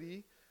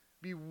humility,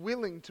 be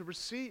willing to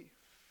receive.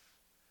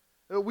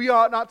 We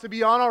ought not to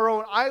be on our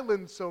own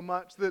island so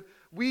much that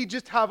we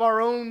just have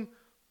our own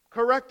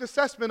correct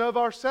assessment of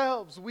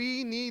ourselves.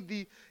 We need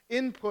the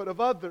input of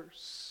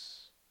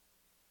others.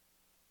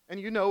 And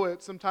you know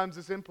it, sometimes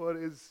this input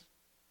is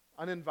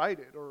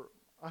uninvited or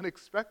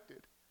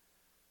unexpected.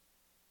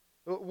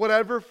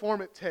 Whatever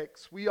form it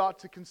takes, we ought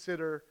to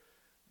consider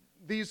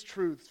these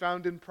truths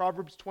found in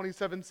Proverbs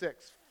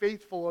 27:6.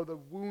 Faithful are the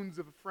wounds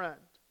of a friend.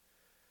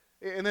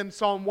 And then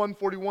Psalm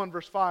 141,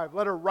 verse 5.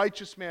 Let a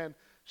righteous man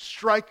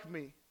strike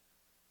me,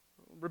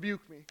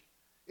 rebuke me.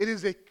 It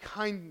is a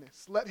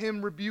kindness. Let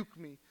him rebuke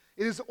me.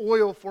 It is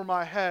oil for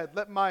my head.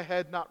 Let my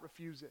head not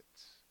refuse it.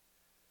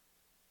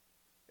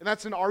 And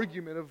that's an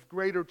argument of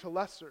greater to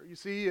lesser. You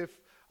see, if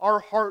our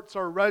hearts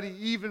are ready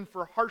even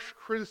for harsh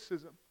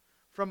criticism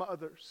from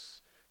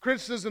others,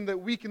 criticism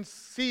that we can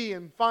see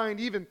and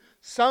find even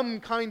some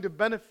kind of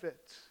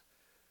benefit,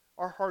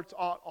 our hearts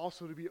ought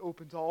also to be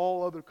open to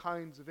all other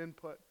kinds of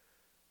input.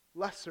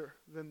 Lesser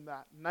than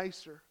that,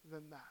 nicer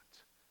than that.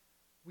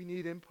 We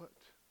need input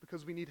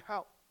because we need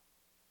help.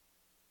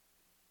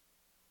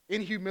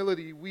 In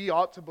humility, we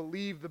ought to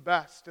believe the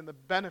best and the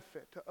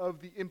benefit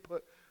of the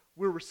input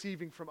we're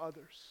receiving from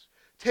others.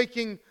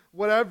 Taking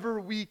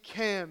whatever we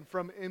can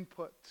from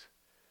input.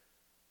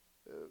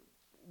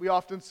 We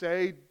often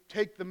say,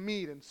 take the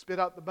meat and spit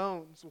out the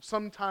bones. Well,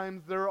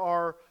 sometimes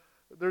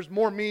there's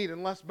more meat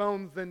and less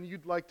bones than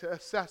you'd like to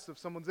assess of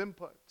someone's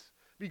input.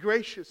 Be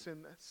gracious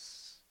in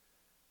this.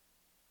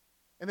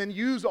 And then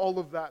use all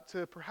of that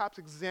to perhaps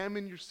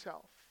examine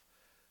yourself.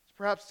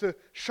 Perhaps to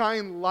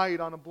shine light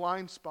on a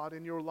blind spot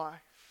in your life.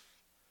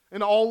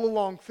 And all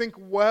along, think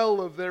well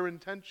of their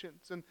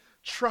intentions and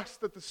trust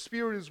that the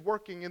Spirit is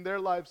working in their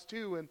lives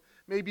too, and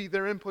maybe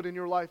their input in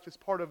your life is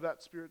part of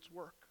that Spirit's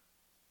work.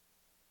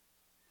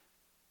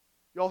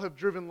 You all have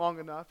driven long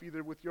enough,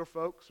 either with your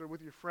folks or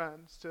with your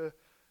friends, to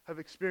have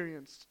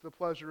experienced the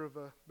pleasure of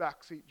a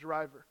backseat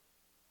driver.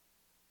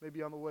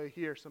 Maybe on the way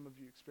here, some of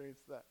you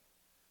experienced that.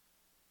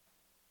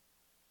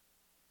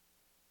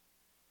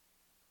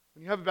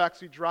 When you have a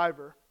backseat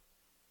driver,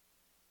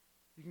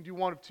 you can do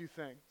one of two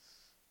things,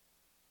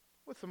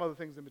 with some other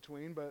things in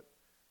between, but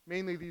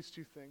mainly these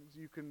two things.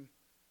 You can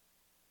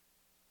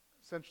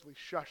essentially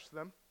shush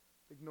them,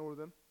 ignore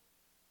them,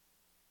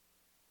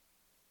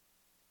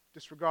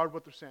 disregard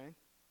what they're saying,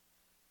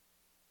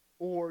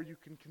 or you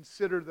can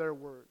consider their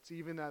words,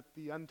 even at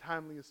the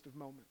untimeliest of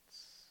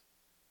moments.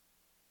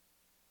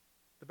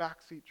 The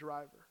backseat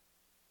driver.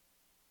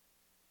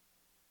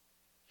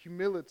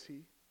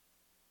 Humility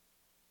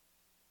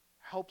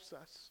helps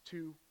us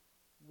to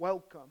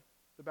welcome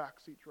the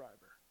backseat driver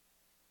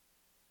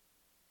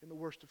in the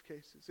worst of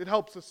cases. It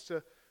helps us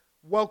to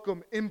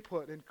welcome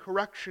input and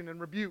correction and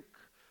rebuke.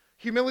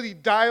 Humility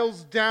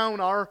dials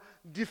down our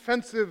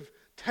defensive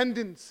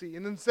tendency,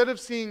 and instead of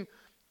seeing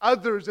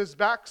others as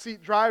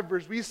backseat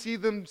drivers, we see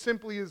them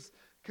simply as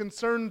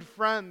concerned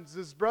friends,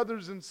 as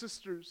brothers and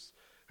sisters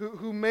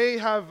who may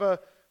have a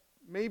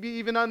maybe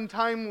even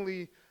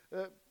untimely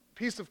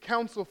piece of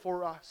counsel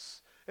for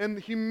us. And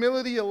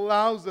humility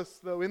allows us,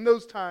 though, in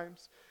those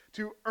times,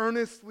 to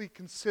earnestly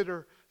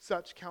consider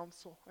such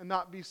counsel and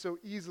not be so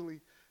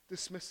easily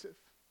dismissive.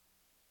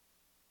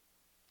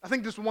 I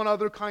think just one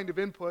other kind of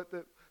input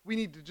that we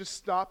need to just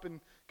stop and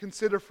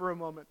consider for a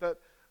moment that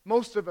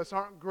most of us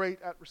aren't great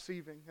at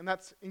receiving, and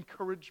that's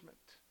encouragement.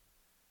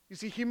 You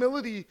see,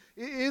 humility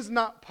is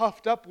not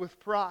puffed up with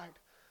pride,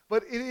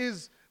 but it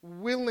is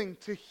willing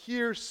to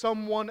hear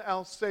someone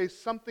else say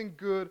something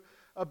good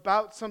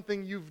about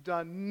something you've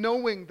done,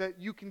 knowing that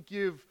you can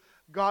give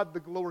God the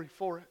glory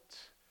for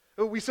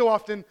it. We so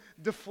often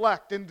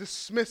deflect and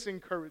dismiss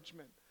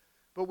encouragement,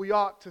 but we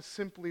ought to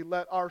simply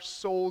let our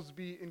souls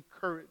be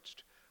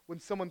encouraged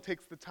when someone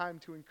takes the time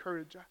to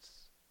encourage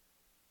us.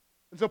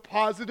 And so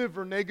positive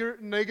or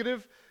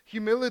negative,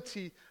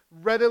 humility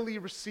readily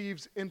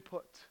receives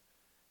input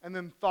and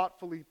then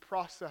thoughtfully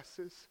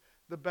processes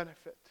the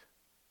benefit.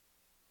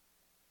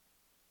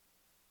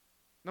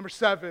 Number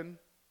 7,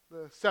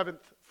 the 7th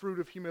fruit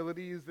of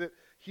humility is that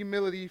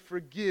humility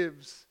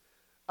forgives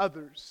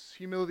others.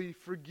 Humility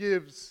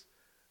forgives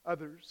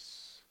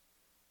others.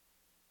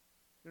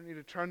 You don't need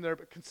to turn there,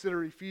 but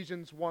consider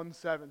Ephesians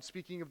 1:7,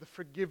 speaking of the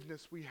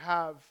forgiveness we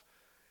have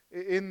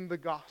in the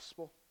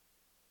gospel.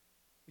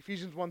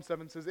 Ephesians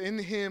 1:7 says, "In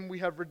him we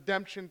have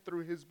redemption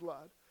through his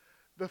blood,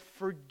 the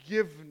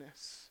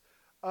forgiveness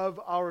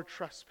of our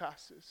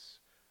trespasses,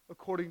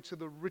 according to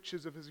the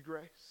riches of his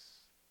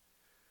grace."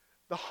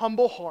 The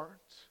humble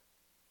heart,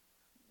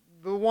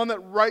 the one that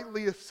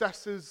rightly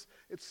assesses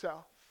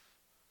itself,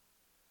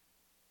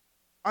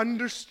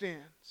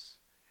 understands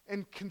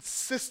and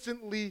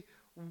consistently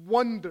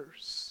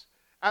wonders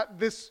at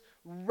this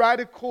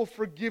radical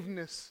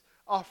forgiveness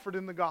offered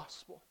in the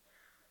gospel.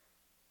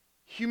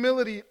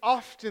 Humility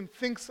often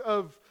thinks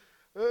of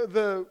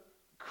the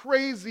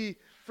crazy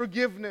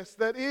forgiveness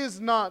that is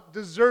not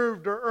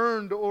deserved or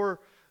earned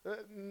or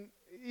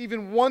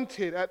even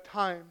wanted at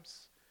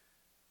times,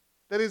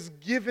 that is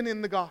given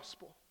in the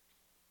gospel.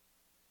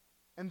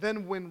 And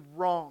then when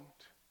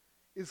wronged,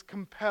 is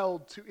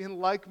compelled to, in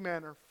like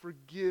manner,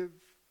 forgive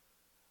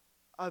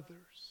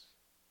others.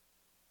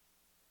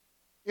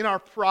 In our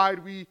pride,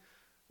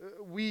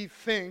 we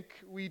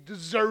think we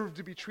deserve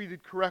to be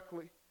treated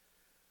correctly.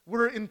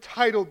 We're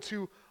entitled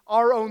to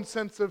our own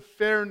sense of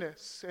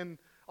fairness and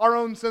our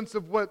own sense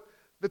of what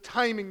the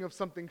timing of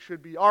something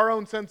should be, our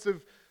own sense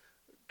of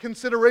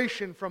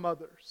consideration from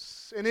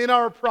others. And in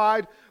our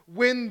pride,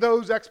 when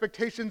those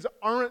expectations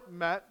aren't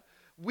met,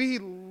 we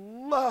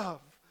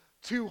love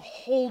to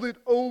hold it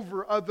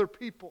over other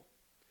people.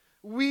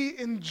 We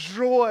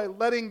enjoy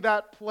letting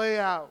that play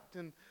out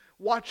and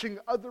watching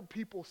other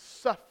people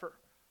suffer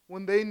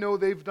when they know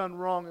they've done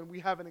wrong and we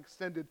haven't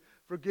extended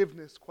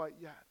forgiveness quite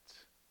yet.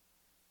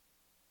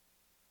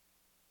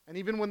 And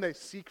even when they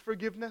seek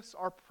forgiveness,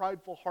 our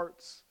prideful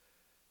hearts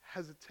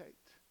hesitate.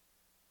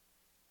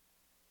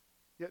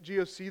 Yet,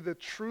 GOC, the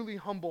truly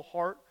humble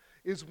heart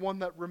is one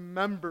that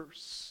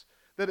remembers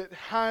that it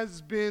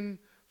has been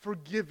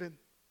forgiven.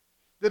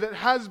 That it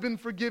has been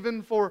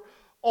forgiven for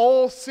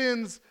all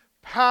sins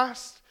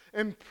past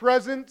and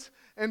present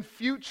and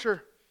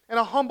future. And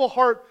a humble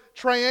heart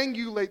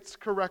triangulates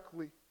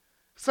correctly,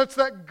 such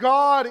that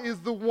God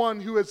is the one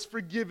who has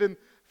forgiven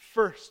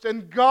first.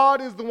 And God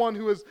is the one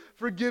who has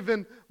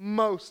forgiven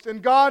most.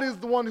 And God is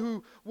the one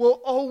who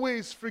will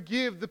always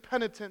forgive the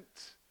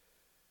penitent.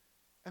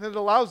 And it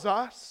allows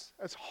us,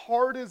 as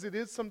hard as it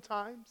is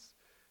sometimes,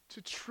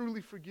 to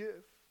truly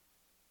forgive.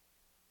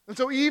 And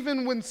so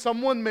even when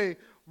someone may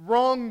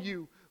wrong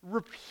you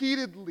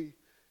repeatedly,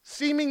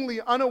 seemingly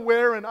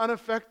unaware and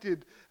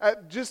unaffected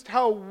at just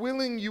how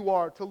willing you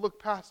are to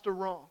look past a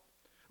wrong,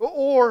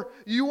 or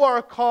you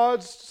are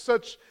caused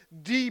such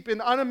deep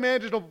and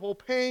unimaginable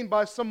pain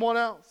by someone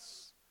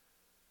else,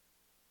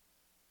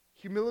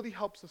 humility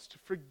helps us to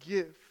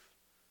forgive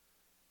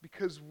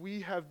because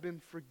we have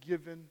been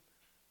forgiven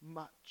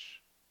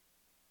much.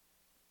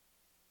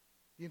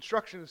 The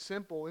instruction is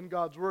simple in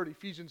God's word,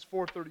 Ephesians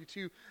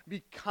 4:32,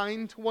 be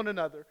kind to one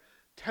another,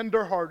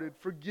 tender-hearted,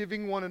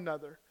 forgiving one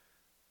another,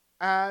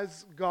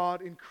 as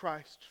God in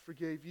Christ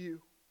forgave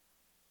you.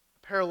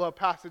 A parallel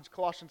passage,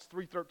 Colossians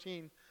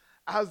 3:13,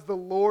 as the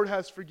Lord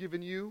has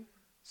forgiven you,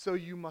 so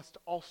you must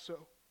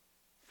also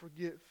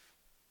forgive.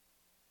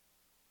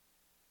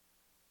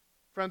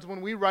 Friends,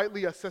 when we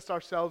rightly assess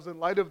ourselves in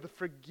light of the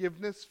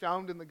forgiveness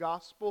found in the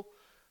gospel,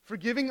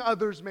 forgiving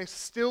others may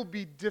still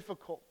be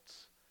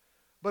difficult,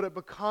 but it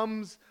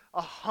becomes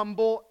a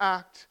humble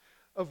act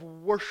of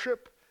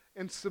worship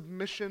and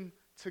submission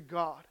to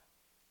God.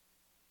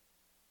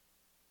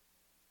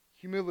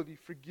 Humility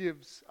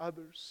forgives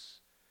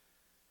others.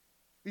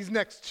 These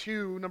next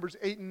two, numbers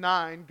 8 and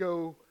 9,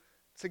 go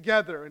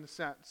together in a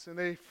sense, and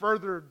they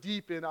further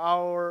deepen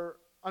our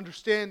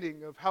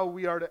understanding of how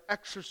we are to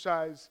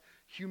exercise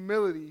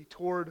humility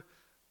toward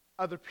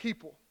other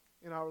people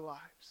in our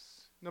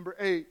lives. Number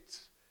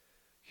 8,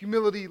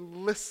 humility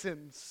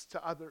listens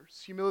to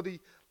others. Humility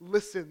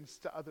listens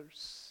to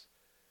others.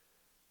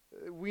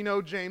 We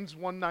know James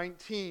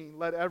 1:19,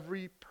 let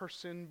every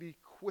person be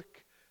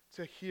quick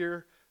to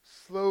hear,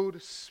 slow to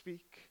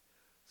speak,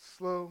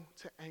 slow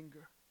to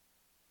anger.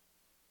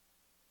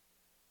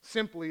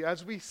 Simply,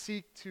 as we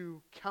seek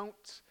to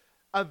count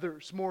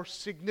others more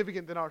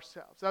significant than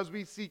ourselves, as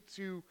we seek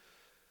to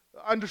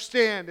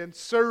understand and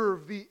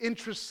serve the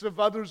interests of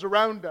others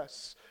around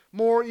us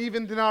more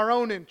even than our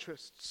own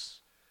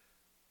interests,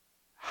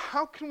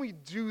 how can we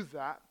do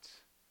that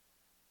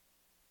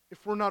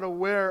if we're not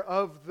aware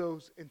of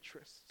those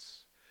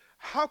interests?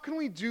 How can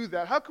we do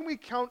that? How can we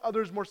count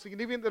others more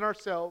significant than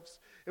ourselves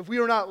if we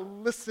are not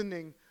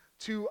listening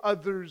to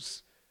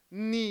others'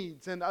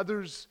 needs and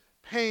others'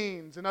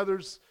 pains and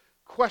others'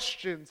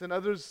 questions and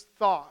others'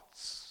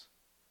 thoughts?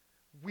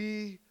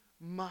 We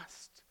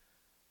must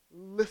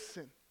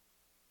listen.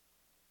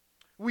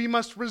 We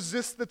must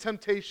resist the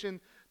temptation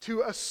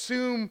to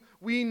assume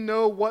we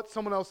know what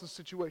someone else's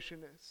situation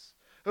is.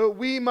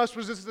 We must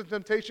resist the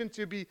temptation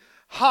to be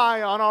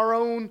high on our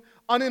own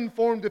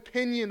uninformed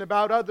opinion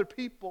about other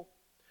people.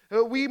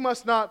 We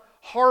must not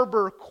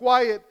harbor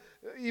quiet,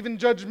 even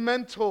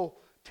judgmental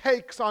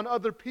takes on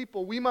other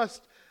people. We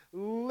must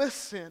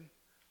listen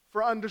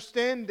for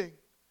understanding.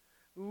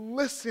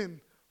 Listen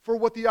for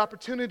what the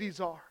opportunities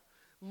are.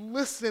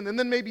 Listen and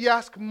then maybe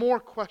ask more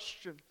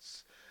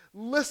questions.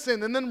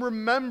 Listen and then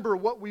remember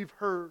what we've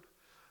heard.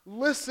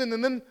 Listen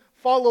and then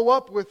follow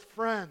up with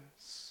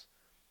friends.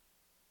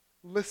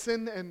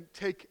 Listen and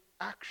take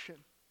action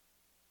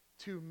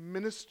to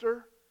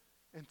minister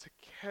and to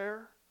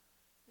care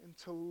and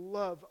to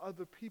love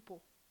other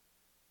people.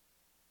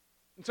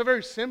 And so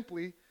very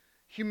simply,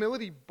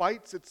 humility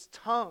bites its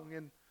tongue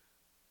and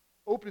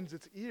opens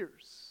its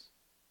ears.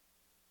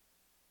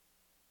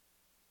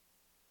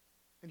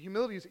 And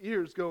humility's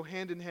ears go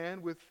hand in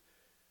hand with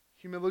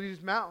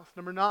humility's mouth.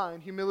 Number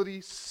 9,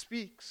 humility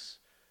speaks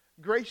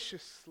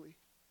graciously.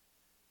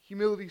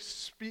 Humility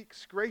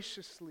speaks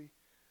graciously.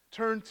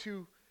 Turn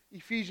to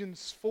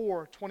Ephesians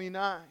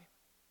 4:29.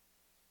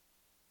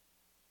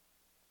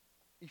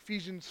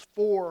 Ephesians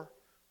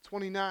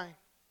 4:29.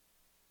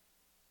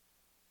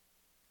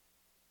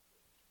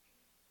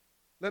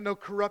 Let no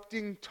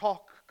corrupting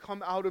talk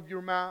come out of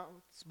your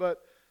mouths,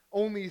 but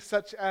only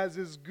such as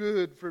is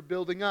good for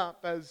building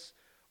up, as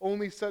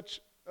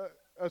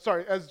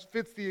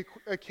fits the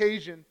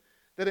occasion,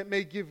 that it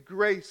may give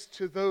grace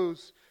to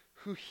those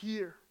who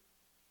hear.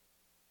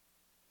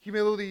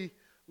 Humility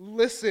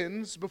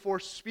listens before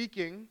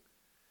speaking,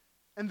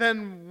 and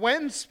then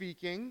when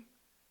speaking,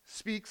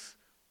 speaks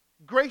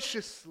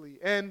graciously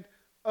and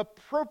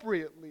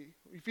appropriately.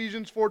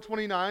 Ephesians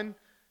 4:29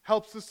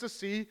 helps us to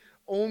see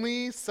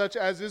only such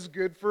as is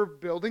good for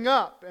building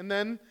up, and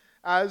then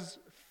as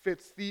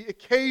fits the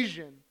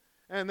occasion,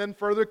 and then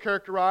further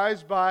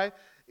characterized by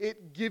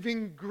it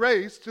giving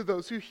grace to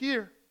those who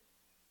hear.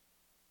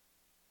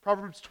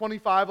 Proverbs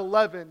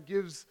 25:11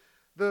 gives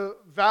the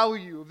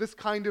value of this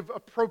kind of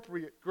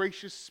appropriate,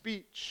 gracious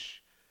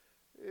speech.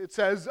 It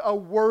says, a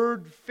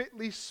word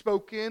fitly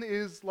spoken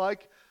is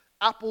like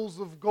apples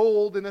of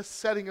gold in a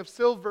setting of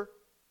silver.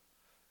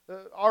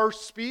 Our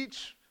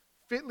speech,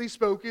 fitly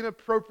spoken,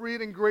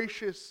 appropriate, and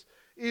gracious,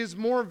 is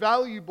more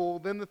valuable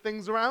than the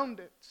things around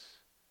it.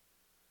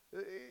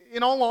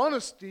 In all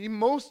honesty,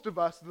 most of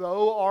us,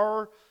 though,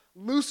 are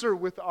looser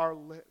with our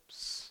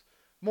lips,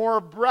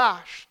 more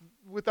brash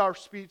with our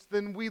speech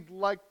than we'd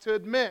like to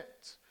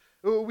admit.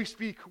 We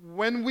speak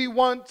when we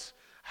want,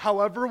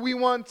 however we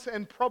want,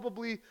 and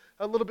probably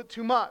a little bit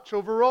too much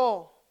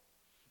overall.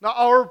 Now,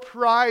 our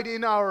pride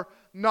in our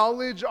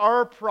knowledge,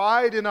 our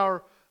pride in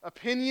our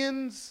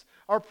opinions,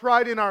 our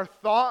pride in our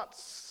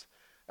thoughts,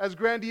 as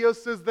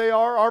grandiose as they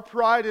are, our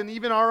pride in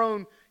even our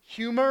own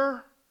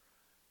humor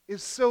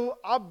is so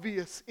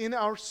obvious in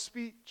our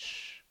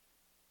speech.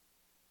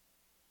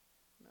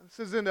 Now, this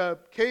isn't a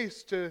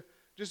case to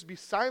just be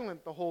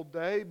silent the whole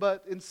day,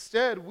 but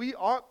instead we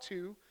ought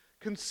to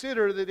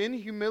consider that in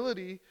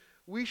humility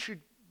we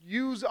should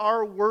use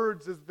our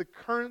words as the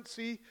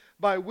currency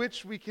by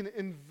which we can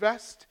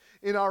invest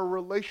in our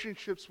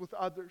relationships with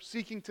others,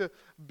 seeking to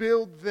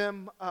build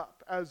them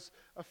up as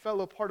a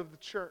fellow part of the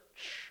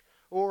church,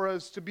 or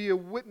as to be a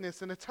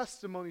witness and a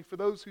testimony for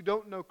those who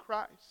don't know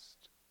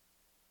Christ.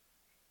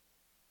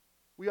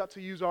 We ought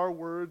to use our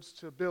words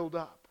to build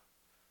up,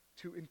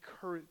 to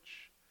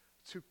encourage,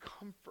 to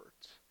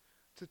comfort,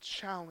 to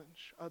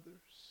challenge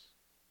others.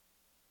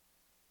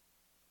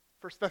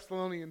 1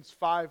 Thessalonians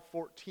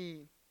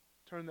 5:14.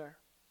 Turn there.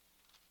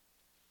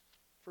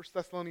 1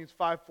 Thessalonians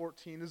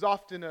 5:14 is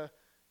often a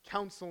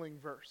counseling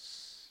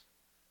verse.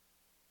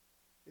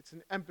 It's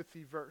an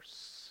empathy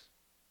verse.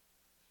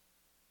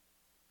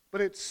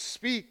 But it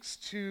speaks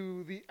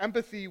to the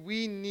empathy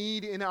we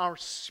need in our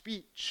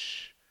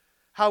speech,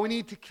 how we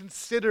need to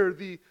consider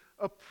the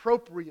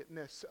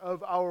appropriateness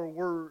of our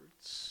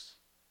words.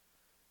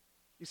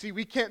 You see,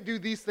 we can't do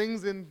these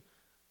things in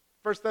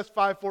 1 Thess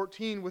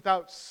 5:14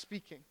 without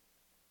speaking.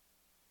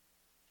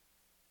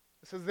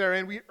 It says there,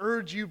 and we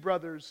urge you,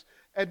 brothers,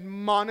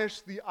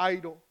 admonish the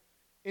idle,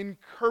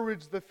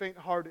 encourage the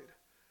faint-hearted,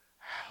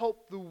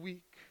 help the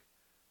weak,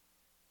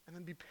 and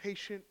then be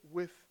patient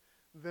with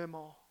them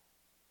all.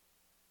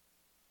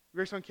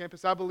 Grace on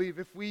Campus, I believe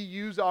if we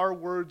use our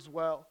words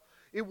well,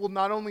 it will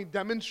not only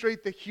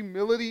demonstrate the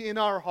humility in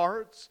our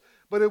hearts,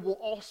 but it will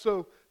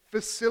also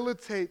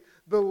facilitate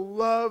the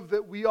love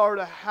that we are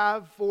to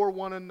have for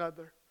one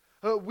another.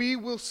 We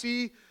will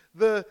see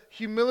the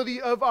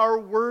humility of our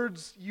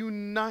words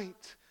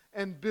unite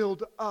and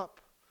build up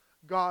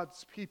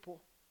God's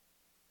people.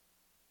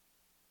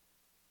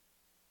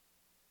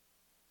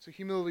 So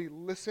humility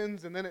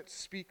listens, and then it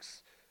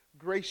speaks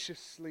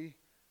graciously.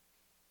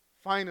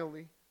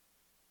 Finally,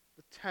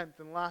 the 10th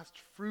and last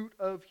fruit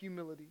of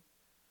humility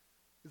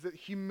is that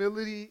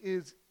humility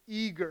is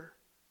eager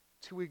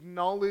to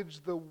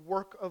acknowledge the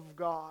work of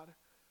God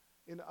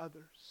in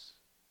others.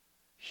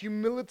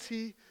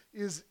 Humility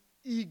is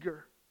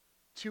eager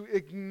to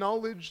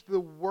acknowledge the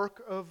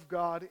work of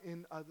God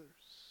in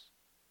others.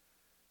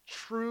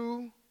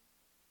 True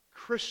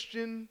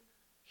Christian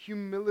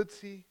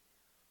humility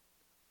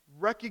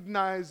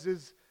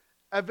recognizes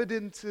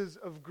evidences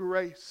of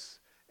grace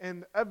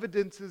and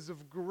evidences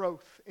of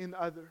growth in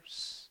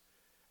others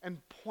and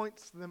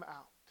points them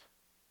out.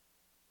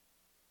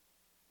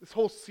 This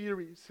whole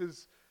series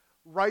has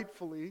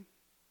rightfully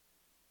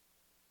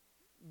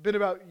been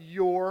about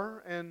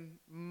your and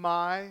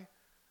my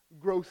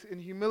growth in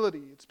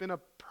humility. It's been a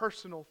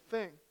personal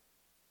thing.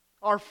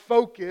 Our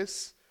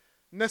focus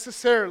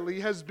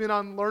necessarily has been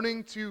on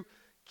learning to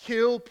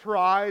kill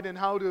pride and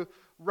how to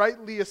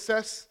rightly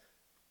assess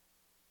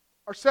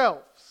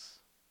ourselves.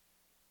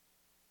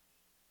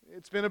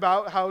 It's been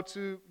about how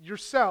to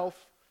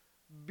yourself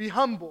be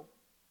humble.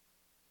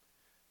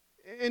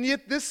 And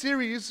yet this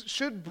series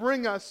should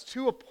bring us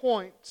to a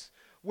point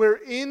where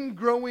in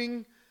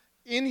growing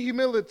in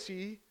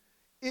humility,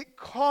 it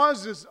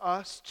causes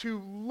us to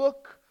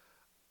look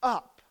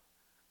up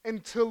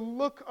and to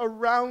look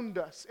around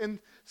us and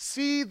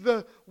see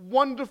the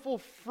wonderful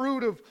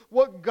fruit of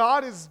what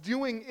God is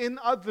doing in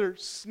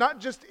others, not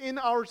just in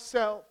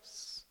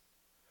ourselves.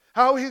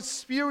 How His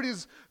Spirit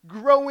is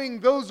growing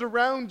those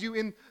around you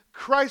in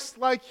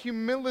Christ-like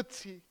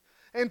humility,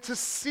 and to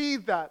see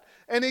that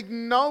and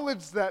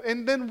acknowledge that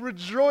and then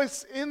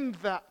rejoice in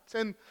that.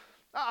 And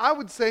I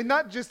would say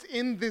not just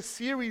in this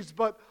series,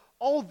 but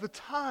all the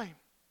time.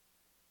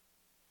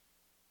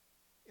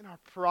 In our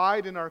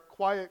pride, in our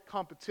quiet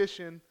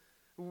competition,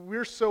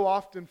 we're so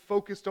often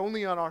focused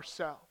only on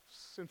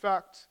ourselves. In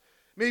fact,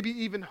 maybe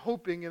even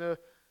hoping in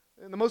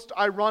the most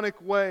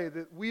ironic way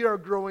that we are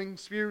growing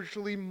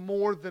spiritually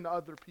more than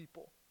other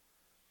people.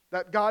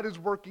 That God is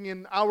working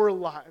in our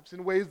lives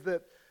in ways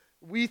that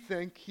we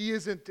think He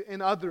isn't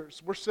in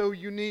others. We're so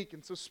unique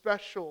and so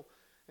special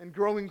and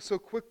growing so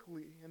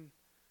quickly. And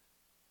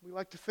we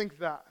like to think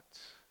that.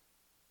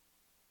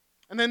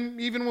 And then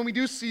even when we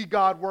do see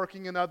God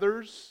working in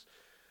others,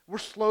 we're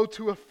slow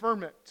to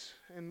affirm it.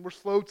 And we're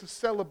slow to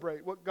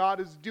celebrate what God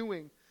is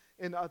doing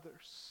in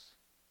others.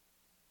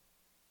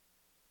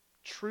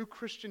 True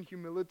Christian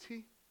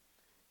humility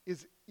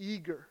is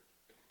eager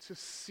to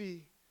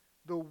see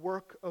the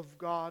work of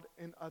God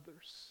in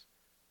others,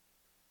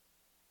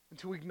 and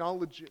to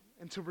acknowledge it,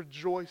 and to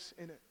rejoice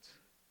in it.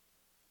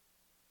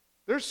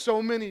 There's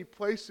so many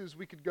places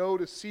we could go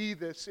to see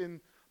this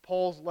in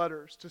Paul's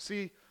letters, to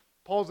see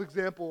Paul's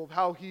example of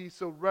how he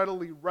so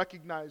readily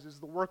recognizes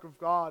the work of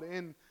God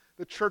in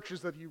the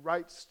churches that he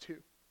writes to.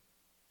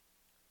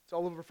 It's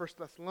all over 1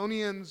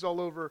 Thessalonians,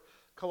 all over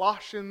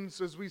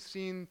Colossians, as we've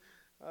seen.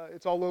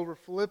 It's all over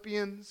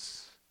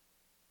Philippians.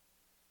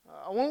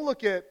 I want to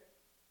look at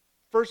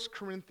 1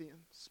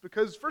 Corinthians,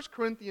 because 1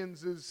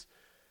 Corinthians is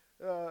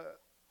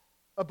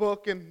a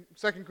book, and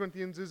 2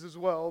 Corinthians is as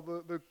well.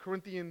 The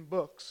Corinthian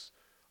books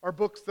are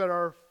books that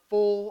are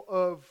full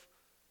of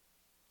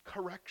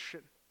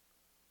correction,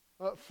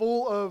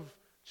 full of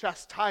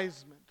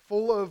chastisement,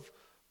 full of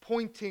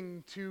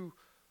pointing to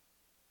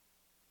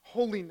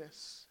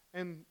holiness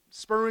and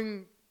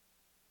spurring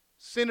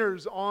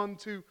sinners on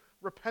to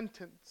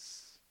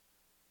repentance.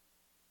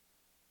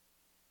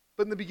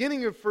 But in the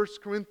beginning of 1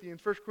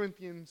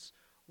 Corinthians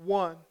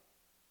 1,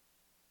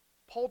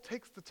 Paul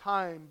takes the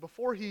time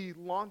before he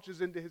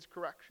launches into his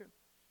correction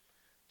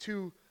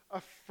to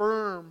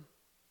affirm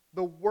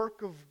the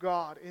work of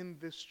God in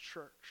this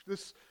church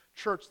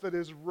that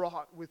is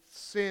wrought with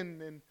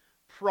sin and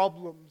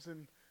problems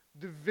and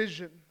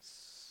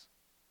divisions.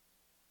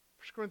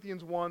 1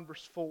 Corinthians 1,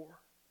 verse 4.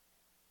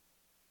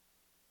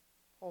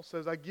 Paul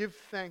says, I give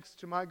thanks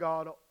to my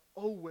God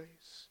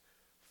always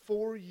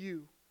for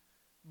you,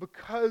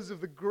 because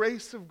of the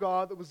grace of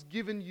God that was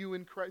given you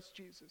in Christ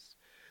Jesus,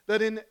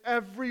 that in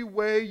every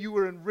way you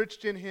were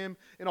enriched in Him,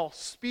 in all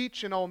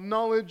speech and all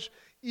knowledge,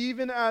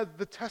 even as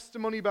the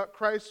testimony about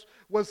Christ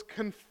was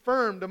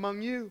confirmed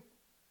among you,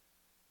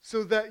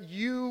 so that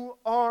you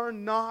are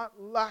not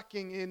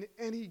lacking in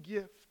any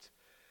gift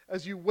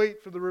as you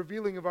wait for the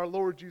revealing of our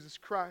Lord Jesus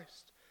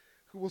Christ,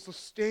 who will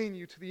sustain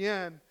you to the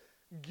end,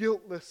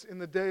 guiltless in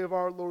the day of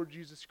our Lord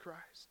Jesus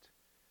Christ.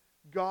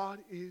 God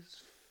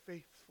is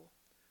faithful,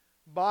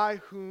 by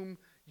whom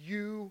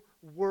you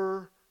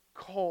were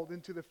called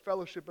into the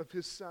fellowship of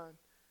His Son,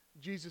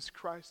 Jesus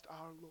Christ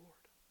our Lord.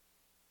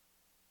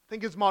 I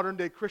think as modern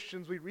day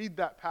Christians, we read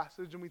that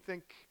passage and we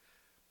think,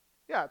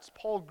 yeah, it's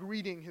Paul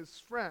greeting his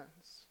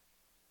friends.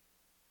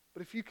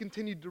 But if you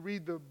continued to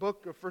read the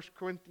book of 1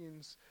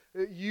 Corinthians,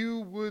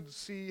 you would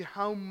see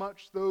how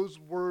much those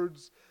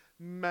words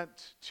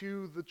meant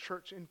to the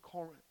church in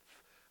Corinth.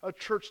 A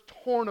church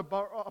torn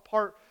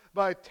apart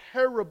by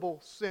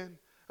terrible sin.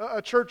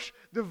 A church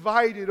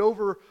divided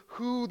over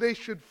who they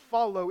should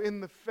follow in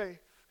the faith.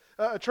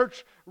 a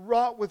church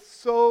wrought with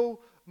so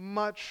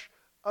much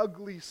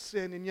ugly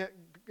sin,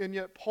 and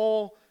yet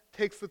Paul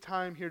takes the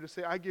time here to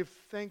say, I give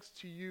thanks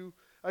to you,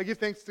 I give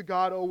thanks to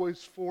God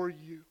always for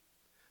you.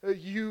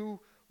 You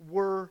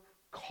were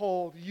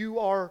called, you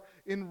are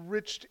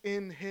enriched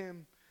in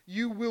Him.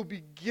 You will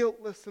be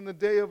guiltless in the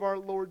day of our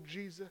Lord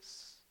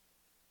Jesus.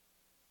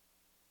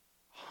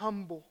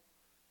 Humble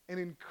and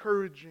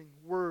encouraging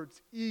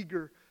words,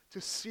 eager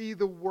to see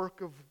the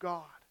work of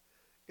God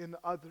in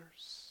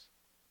others.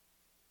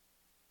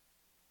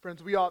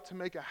 Friends, we ought to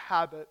make a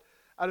habit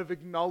out of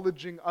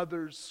acknowledging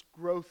others'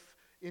 growth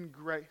in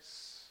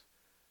grace,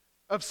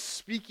 of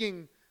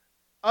speaking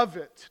of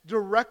it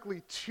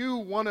directly to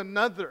one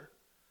another,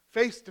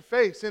 face to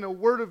face, in a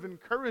word of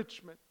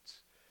encouragement.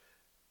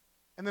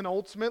 And then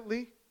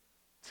ultimately,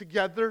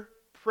 together,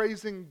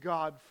 praising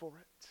God for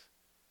it.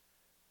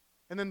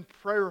 And then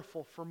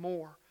prayerful for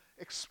more,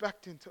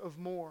 expectant of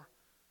more,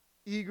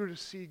 eager to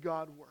see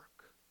God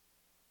work.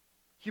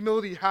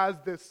 Humility has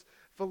this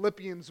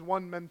Philippians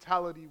 1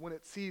 mentality when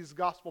it sees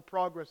gospel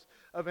progress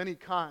of any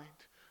kind.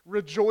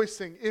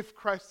 Rejoicing if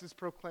Christ is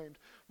proclaimed.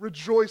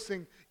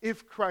 Rejoicing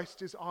if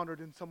Christ is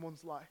honored in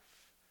someone's life.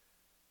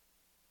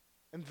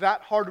 And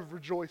that heart of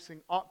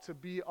rejoicing ought to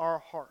be our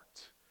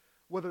heart,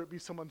 whether it be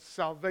someone's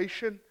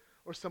salvation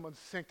or someone's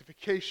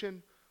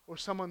sanctification or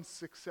someone's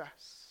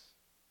success.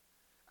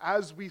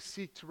 As we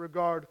seek to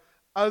regard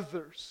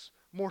others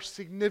more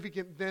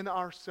significant than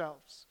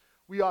ourselves,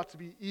 we ought to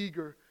be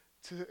eager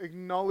to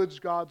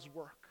acknowledge God's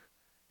work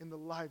in the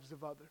lives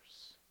of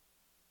others.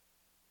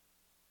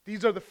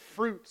 These are the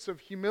fruits of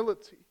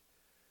humility.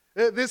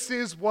 This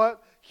is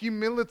what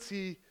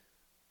humility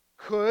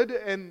could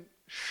and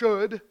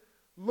should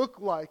look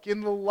like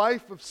in the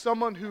life of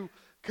someone who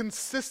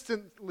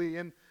consistently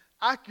and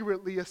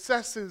accurately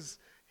assesses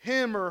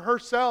him or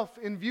herself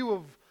in view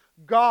of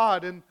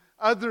God and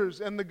others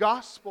and the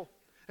gospel.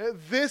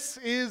 This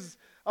is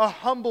a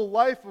humble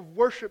life of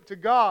worship to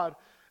God,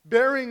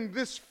 bearing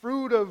this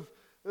fruit of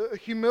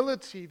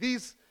humility,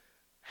 these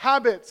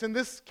habits and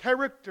this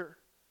character,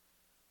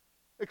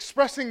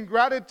 expressing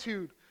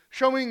gratitude,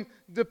 showing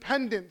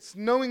dependence,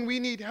 knowing we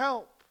need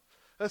help,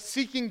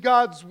 seeking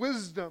God's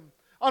wisdom,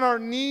 on our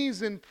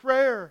knees in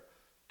prayer,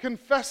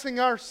 confessing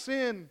our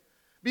sin,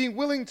 being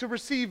willing to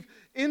receive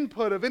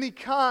input of any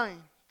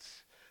kind,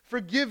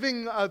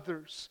 forgiving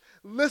others,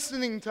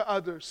 listening to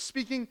others,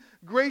 speaking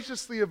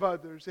graciously of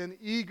others, and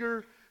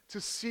eager to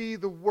see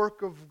the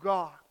work of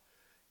God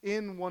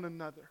in one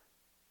another.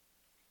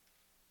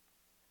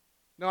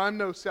 Now, I'm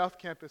no South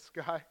Campus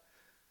guy,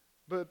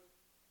 but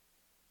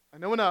I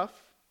know enough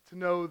to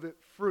know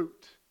that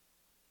fruit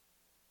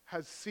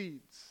has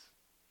seeds,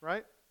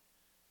 right?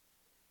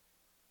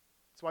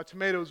 That's why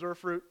tomatoes are a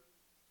fruit.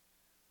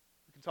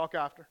 We can talk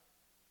after.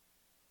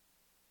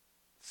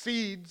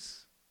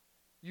 Seeds,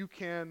 you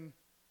can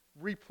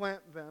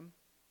replant them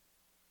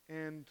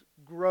and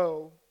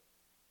grow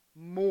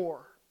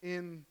more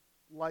in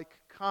like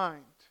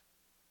kind.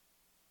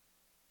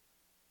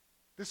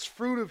 This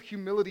fruit of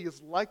humility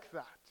is like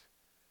that.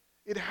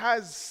 It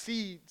has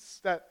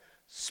seeds that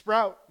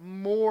sprout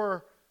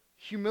more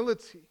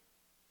humility.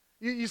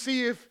 You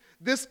see, if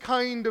this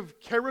kind of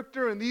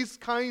character and these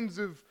kinds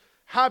of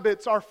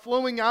habits are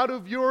flowing out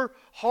of your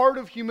heart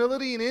of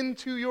humility and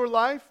into your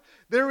life,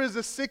 there is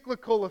a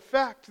cyclical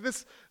effect.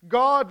 This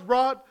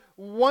God-wrought,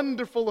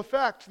 wonderful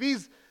effect.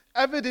 These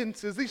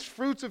evidences, these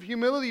fruits of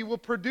humility will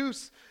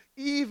produce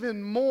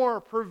even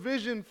more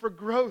provision for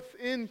growth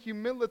in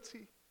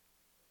humility.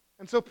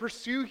 And so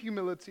pursue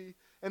humility,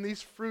 and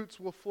these fruits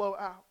will flow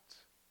out.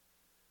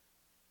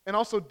 And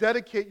also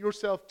dedicate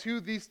yourself to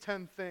these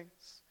 10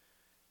 things,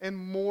 and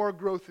more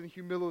growth in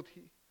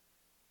humility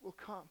will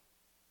come.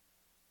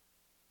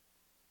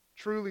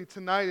 Truly,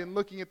 tonight, in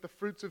looking at the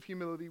fruits of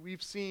humility,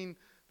 we've seen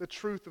the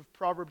truth of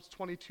Proverbs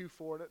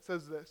 22:4, and it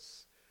says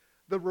this: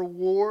 the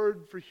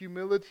reward for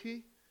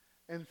humility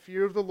and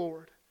fear of the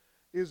Lord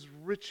is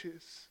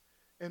riches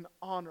and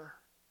honor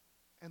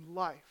and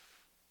life.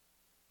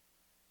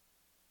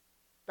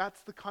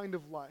 That's the kind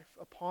of life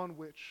upon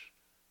which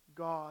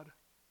God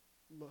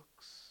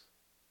looks.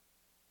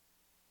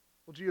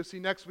 Well,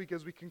 GOC, next week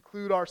as we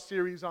conclude our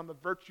series on the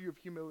virtue of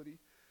humility,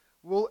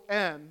 we'll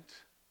end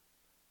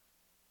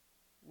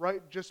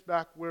right just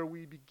back where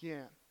we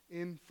began,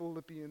 in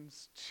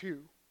Philippians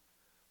 2,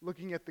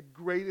 looking at the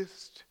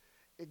greatest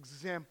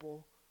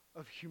example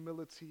of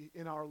humility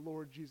in our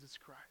Lord Jesus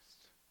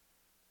Christ.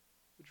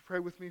 Would you pray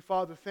with me?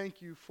 Father,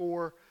 thank you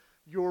for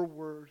your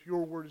word.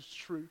 Your word is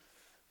truth.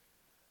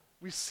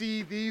 We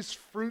see these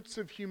fruits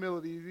of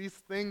humility, these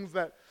things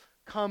that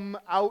come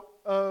out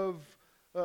of